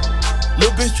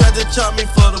 Lil' bitch tried to chop me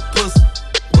for the pussy,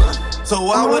 so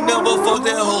I would never fuck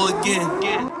that hoe again.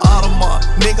 Audemars,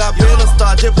 nigga, I been a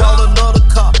star, just bought another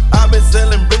car. I been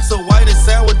selling bricks so white and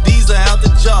sound with diesel out the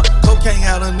jar. Cocaine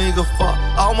out a nigga far.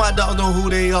 All my dogs know who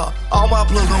they are. All my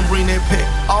plugs gon' bring their pet.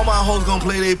 All my hoes gon'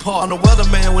 play their part. I'm the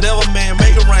weatherman, whatever man,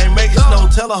 make it rain, make it snow,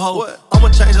 tell a hoe. I'ma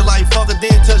change her life, fuck her,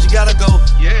 then tell she gotta go.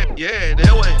 Yeah,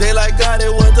 that way. They like God,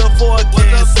 it was the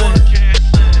forecast.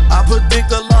 I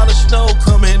predict a lot of snow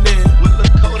coming in.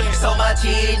 So much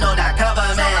cheese, no not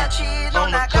government.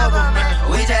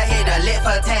 We just hit the lick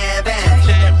for 10 bands.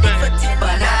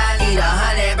 But now I need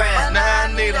 100 grand.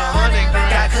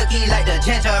 Got cookie like the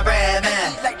gingerbread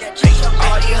man.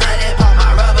 All these 100 on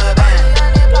my rubber band.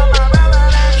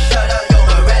 Shut up, you're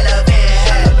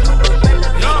irrelevant.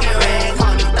 Make it rain,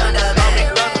 call me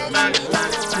Thunderman.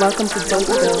 Welcome to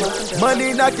Dope.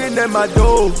 Money knocking at my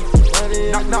door.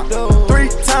 Knock, 3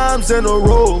 times in a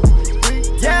row.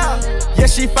 Yeah,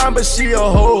 she fine, but she a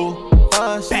hoe.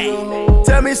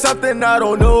 Tell me something I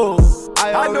don't know.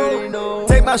 I know.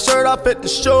 Take my shirt off at the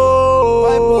show.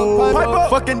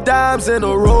 Fucking dimes in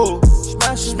a row.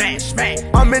 Smash.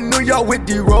 I'm in New York with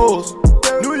D-Rose.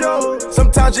 New York.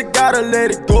 Sometimes you gotta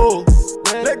let it go.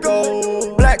 Let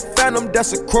go. Black Phantom,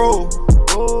 that's a crow.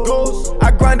 Ghost.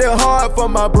 I grinded hard for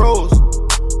my bros.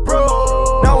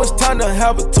 Now it's time to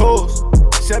have a toast.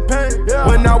 Champagne.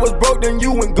 When I was broke, then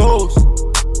you went ghost.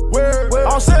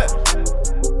 All set.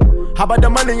 How about the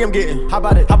money I'm getting? How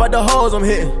about it? How about the hoes I'm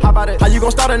hitting? How about it? How you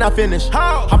gon' start and not finish?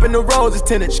 How? Hop in the roads, it's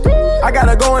tennis. I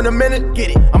gotta go in a minute. Get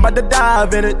it. I'm about to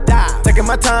dive in it. Taking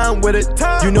my time with it.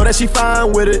 You know that she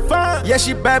fine with it. Yeah,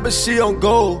 she bad, but she on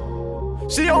go.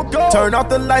 Turn off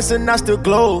the lights and I still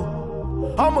glow.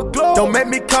 I'ma glow. Don't make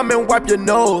me come and wipe your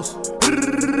nose.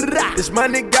 This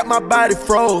money got my body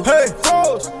froze. Hey,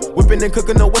 froze. Whipping and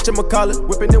cooking, no whatchamacallit.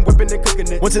 Whipping and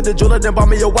cooking it. Went to the jeweler, then bought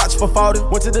me a watch for 40.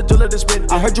 Went to the jeweler, then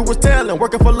spent. I heard you was tailing,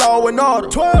 working for Law and Order.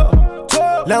 12.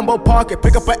 Lambo Parker,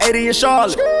 pick up an 80 in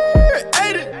Charlotte.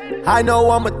 80. I know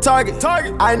I'm a target.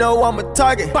 I know I'm a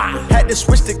target. Had to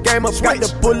switch the game up, got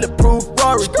the bulletproof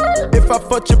Rory. If I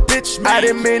fuck your bitch, I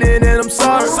didn't mean it and I'm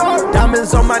sorry.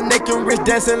 Diamonds on my neck and wrist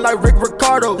dancing like Rick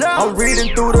Ricardo. I'm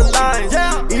reading through the lines,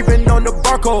 even on the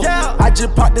barcode. I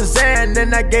just popped the Zan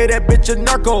and I gave that bitch a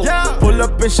narco. Pull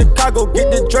up in Chicago,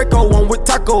 get the Draco on with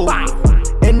taco.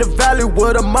 In the valley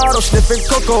with a model sniffing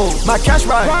cocoa. My cash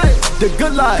right, the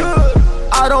good life.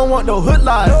 I don't want no hood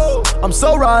life. I'm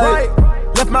so right.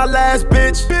 Left my last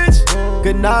bitch.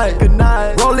 Good night.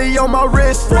 Rollie on my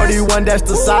wrist. 41, that's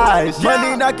the size.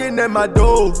 Money knocking at my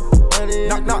door.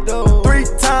 Knock. 3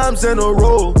 times in a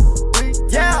row.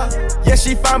 Yeah,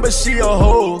 she fine, but she a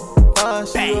hoe.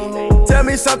 Tell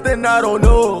me something I don't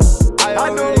know. I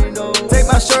know. Take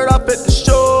my shirt off at the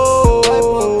show.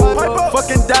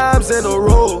 Fucking dimes in a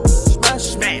row.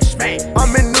 Smash.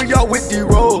 I'm in New York with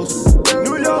D-Rose.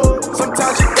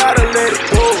 Sometimes you gotta let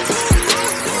it go.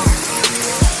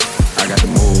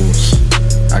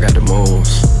 I got the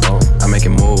moves. I'm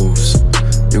making moves.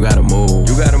 You gotta move.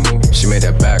 She made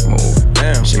that back move.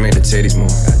 Damn. She made the titties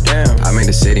move. Damn. I made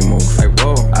the city move. Like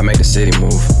whoa. I make the city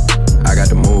move. I got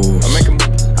the moves.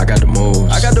 I got the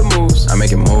moves. I'm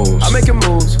making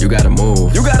moves. You gotta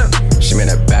move. She made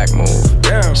that back move.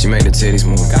 Damn. She made the titties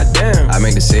move. Goddamn. I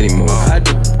make the city move. I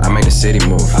do. I make the city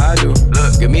move. I do.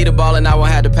 Look, give me the ball and I won't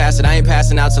have to pass it. I ain't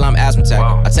passing out till I'm asthmatic.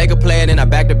 I take a play and then I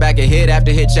back to back and hit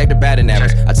after hit, check the batting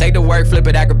average. I take the work, flip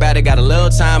it acrobatic. Got a little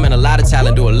time and a lot of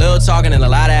talent. Do a little talking and a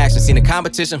lot of action. Seen the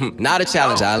competition, not a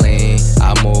challenge. I lean,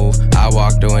 I move, I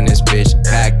walk through in this bitch.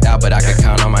 Packed out, but I can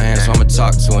count on my hands, so I'ma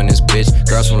talk to in this bitch.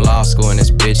 Girls from law school in this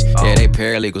bitch. Yeah, they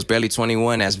paralegals, barely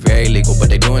 21, that's very legal. But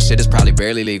they doing shit that's probably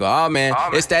barely legal. Oh man,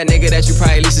 it's that nigga that you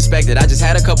probably least suspected. I just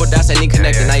had a couple dots that need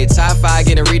connected. Now your top 5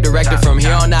 getting redirected. From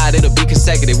here on out, it'll be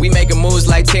consecutive. We making moves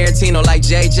like Tarantino, like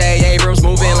J.J. Abrams.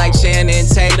 Moving like Channing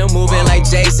Tatum, moving like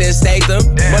Jason Statham.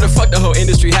 Motherfuck the whole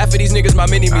industry, half of these niggas my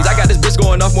mini-me's. I got this bitch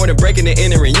going off more than breaking and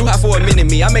entering. You hot for a minute,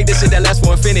 me. I make this shit that lasts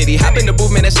for infinity. Hop in the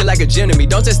booth, man, that shit like a gym to me.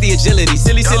 Don't test the agility.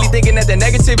 Silly thinking that the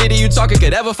negativity you talking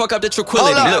could ever fuck up the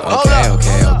tranquility. Look,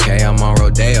 okay, I'm on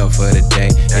Rodeo for the day.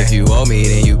 If you owe me,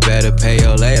 then you better pay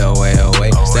your layaway.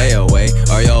 Stay away,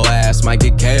 or your ass might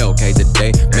get KOK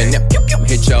today. Man,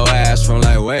 hit your ass from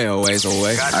like way away.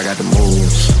 I got the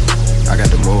moves.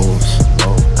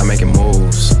 I'm making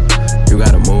moves. You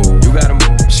gotta move.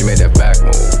 She made that back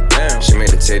move. Damn. She made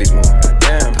the titties move.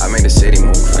 Damn. I made the city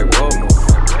move. Like whoa.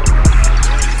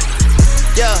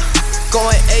 Yeah,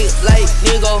 going 8 like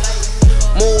nigga.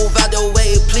 Move out the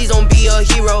way, please don't be a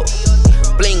hero.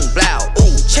 Bling blow,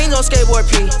 ooh, chain on skateboard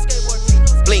P.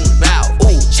 Bling blow,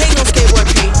 ooh, chain on skateboard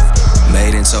P.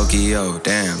 Made in Tokyo,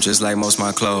 damn, just like most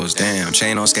my clothes, damn.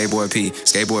 Chain on skateboard P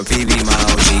be my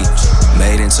OG.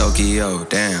 Made in Tokyo,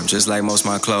 damn, just like most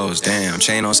my clothes, damn.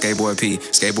 Chain on skateboard P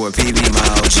be my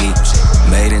OG.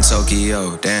 Made in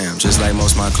Tokyo, damn, just like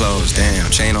most my clothes,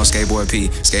 damn. Chain on skateboard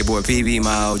P be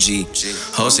my OG.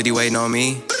 Whole city waiting on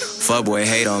me. Fuckboy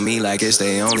hate on me like it's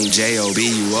they only J.O.B.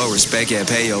 You owe respect, yeah,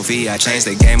 pay your fee. I changed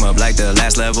the game up like the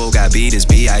last level. Got beat as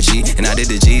B.I.G. And I did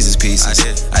the Jesus pieces.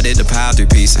 I did the power 3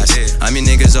 pieces. I'm your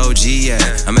niggas OG, yeah.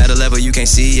 I'm at a level you can't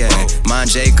see, yeah. Mine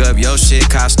Jacob, yo shit,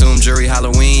 costume, jury,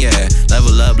 Halloween, yeah.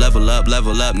 Level up.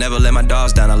 Never let my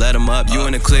dogs down, I let them up. You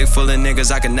in a clique full of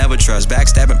niggas I can never trust.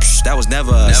 Backstabbing, that was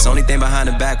never us. Only thing behind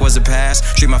the back was the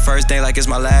past. Treat my first day like it's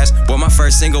my last. Boy, my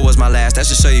first single was my last. That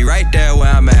should show you right there where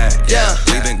I'm at. Yeah,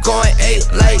 we been going 8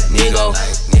 like nigga.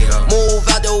 Move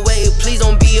out the way, please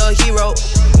don't be a hero.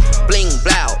 Bling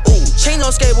blow, ooh, chain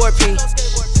on skateboard P.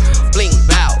 Bling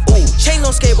blow, ooh, chain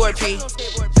on skateboard P.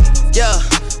 Yeah,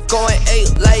 going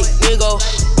 8 like nigga.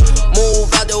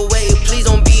 Move out the way, please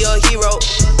don't be a hero.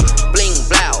 Bling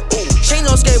blow, ooh, chain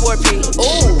on skateboard P.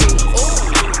 Ooh,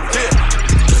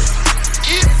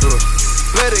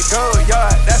 let it go,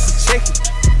 y'all, that's a chicken.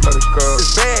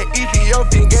 This bad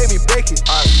Ethiopian gave me bacon.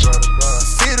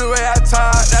 See the way I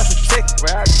talk, that's a chicken.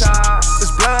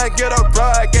 This blind ghetto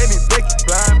broad gave me bacon.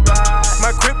 My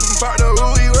crippin' partner,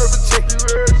 who he worth a chicken.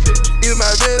 Use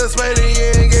my business money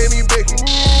and gave me bacon.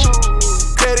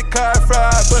 Credit card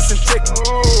fraud, bustin' chicken.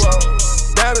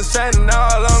 Diamonds shining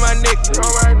all on my neck.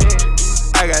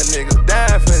 I got niggas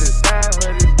dying for this.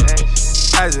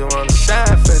 I just wanna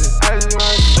shine for this.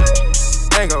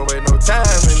 Ain't gon' wait no time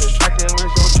in this. I can't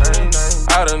waste no time.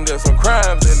 I done did some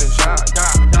crimes in this.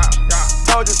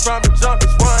 Told you from the jump,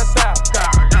 it's 1,000.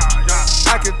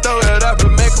 I can throw it up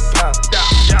and make a pop.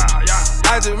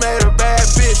 I just made a bad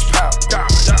bitch pop.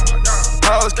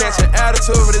 hoes catch an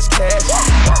attitude for this cash.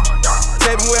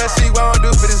 Tell me what she won't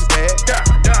do for this bag.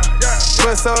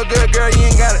 But so good, girl, you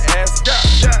ain't gotta ask.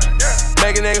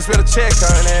 Make a nigga spend a check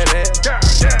on that ass.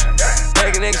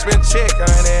 Make a nigga spend a check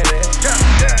on that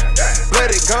ass.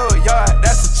 Let it go, yard,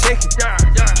 that's a chicken.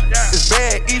 This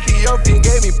bad Ethiopian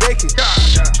gave me bacon.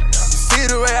 You see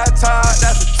the way I talk,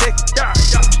 that's a chicken.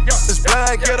 This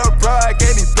blind ghetto broad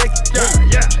gave me bacon.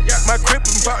 My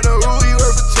crippin' partner, ooh, he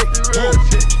worth a chicken.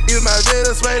 Even my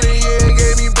Venezuelan, yeah,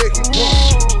 gave me bacon.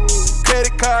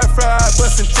 Credit card fraud,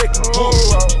 bustin' chicken.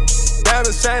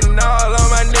 Diamonds shining all on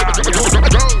my nigga.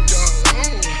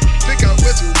 Pick out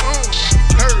what you want.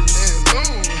 Herb and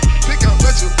Boom. Pick out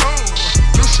what you want.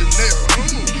 New Chanel.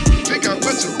 Pick out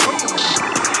what you want.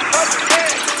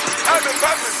 I've been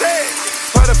poppin' head.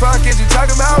 What the fuck is you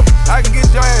talking about? I can get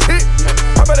your ass hit.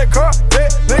 Hop out that car, yeah,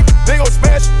 nigga gon'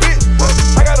 smash a bitch.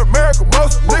 I got American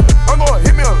muscle, nigga. I'm gon'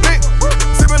 hit me a lick.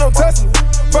 Sippin' on Tesla,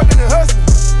 fucking and hustlin'.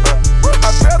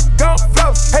 I better gon'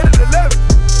 floss, hated 11.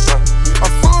 A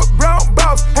full brown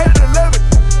boss, hated 11.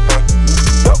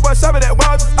 Dope boy shopping at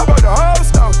Walters, I bought the whole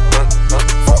store.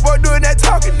 Fuck boy doing that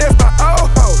talking, that's my old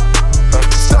hoe.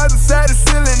 Stars inside the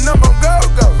ceiling, I'm gon'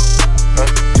 go.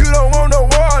 You don't want no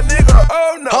war, nigga,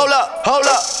 oh no. Hold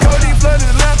up. Cody flooded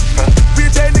the lamp.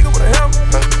 Bitch ass nigga with a hammer.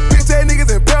 Bitch ass niggas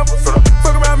in pampers.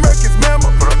 Fuck around Mercury's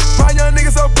mammal. My young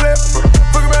niggas so clever.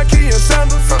 Fuck around Key and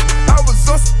Sandals. I was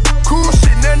so cool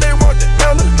shit, now they want the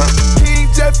Ella. King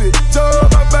Jeffy, Joe,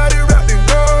 my body wrapped in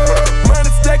gold.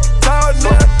 Money stacking tall,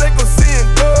 now I think I'm seeing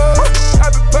gold. I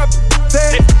been poppin'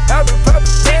 tag, I been poppin'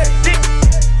 tag.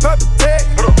 Poppin' tag,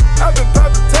 I been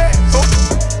poppin' tag.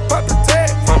 Poppin' tag,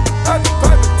 I been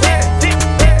poppin' tag.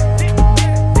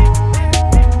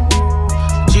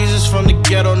 Jesus from the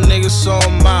ghetto, niggas, so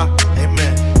am I.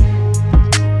 Amen.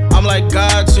 I'm like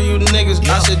God to you niggas.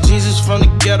 I said Jesus from the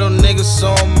ghetto, niggas,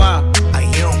 so am I. I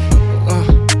am.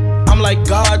 I'm like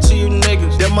God to you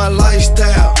niggas. That my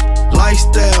lifestyle,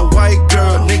 white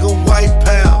girl, nigga, white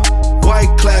pal,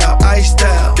 white cloud, ice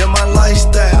style. That my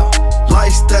lifestyle,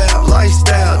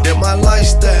 that my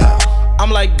lifestyle.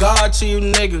 I'm like God to you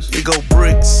niggas. It go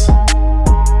bricks,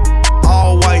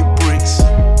 all white bricks.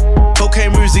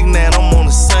 Cocaine music now, I'm on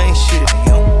the same shit.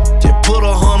 Just put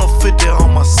 150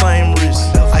 on my same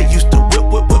wrist. I used to whip,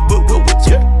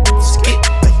 skit.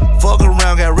 Fuck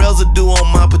around, got residue on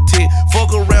my petite.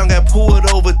 Fuck around, got pulled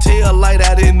over, tail light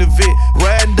out in the vid.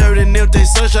 Riding dirty and if they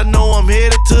search, I know I'm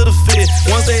headed to the fit.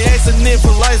 Once they accident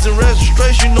for license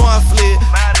registration, you know I fled.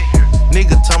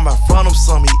 Nigga talking about front of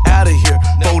some, he outta here.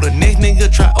 For the next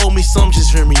nigga try owe me some, just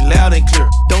hear me loud and clear.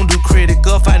 Don't do credit,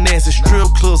 card finances,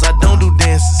 strip clubs, I don't do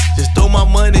dances. Just throw my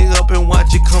money up and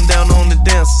watch it come down on the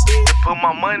dancers. Put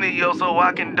my money up so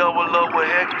I can double up with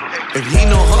hectares. If you ain't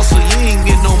no hustle, you ain't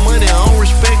get no money, I don't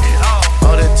respect it.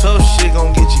 All that tough shit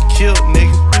gon' get you killed,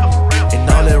 nigga. And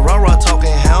all that rah-rah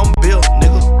talking, how I'm built,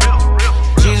 nigga.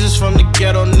 Jesus from the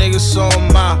ghetto, niggas, so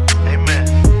am I. Amen.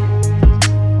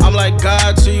 I'm like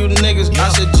God to you niggas. I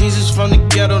said Jesus from the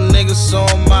ghetto, niggas, so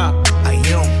am I. I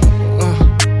am.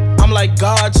 I'm like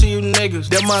God to you niggas.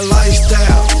 That my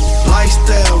lifestyle,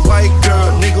 white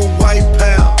girl, nigga, white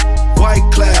pal, white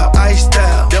cloud, ice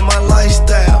style. That my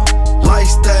lifestyle,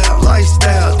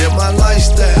 that my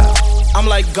lifestyle. I'm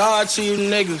like God to you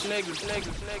niggas.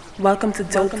 Welcome to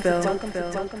Dopeville.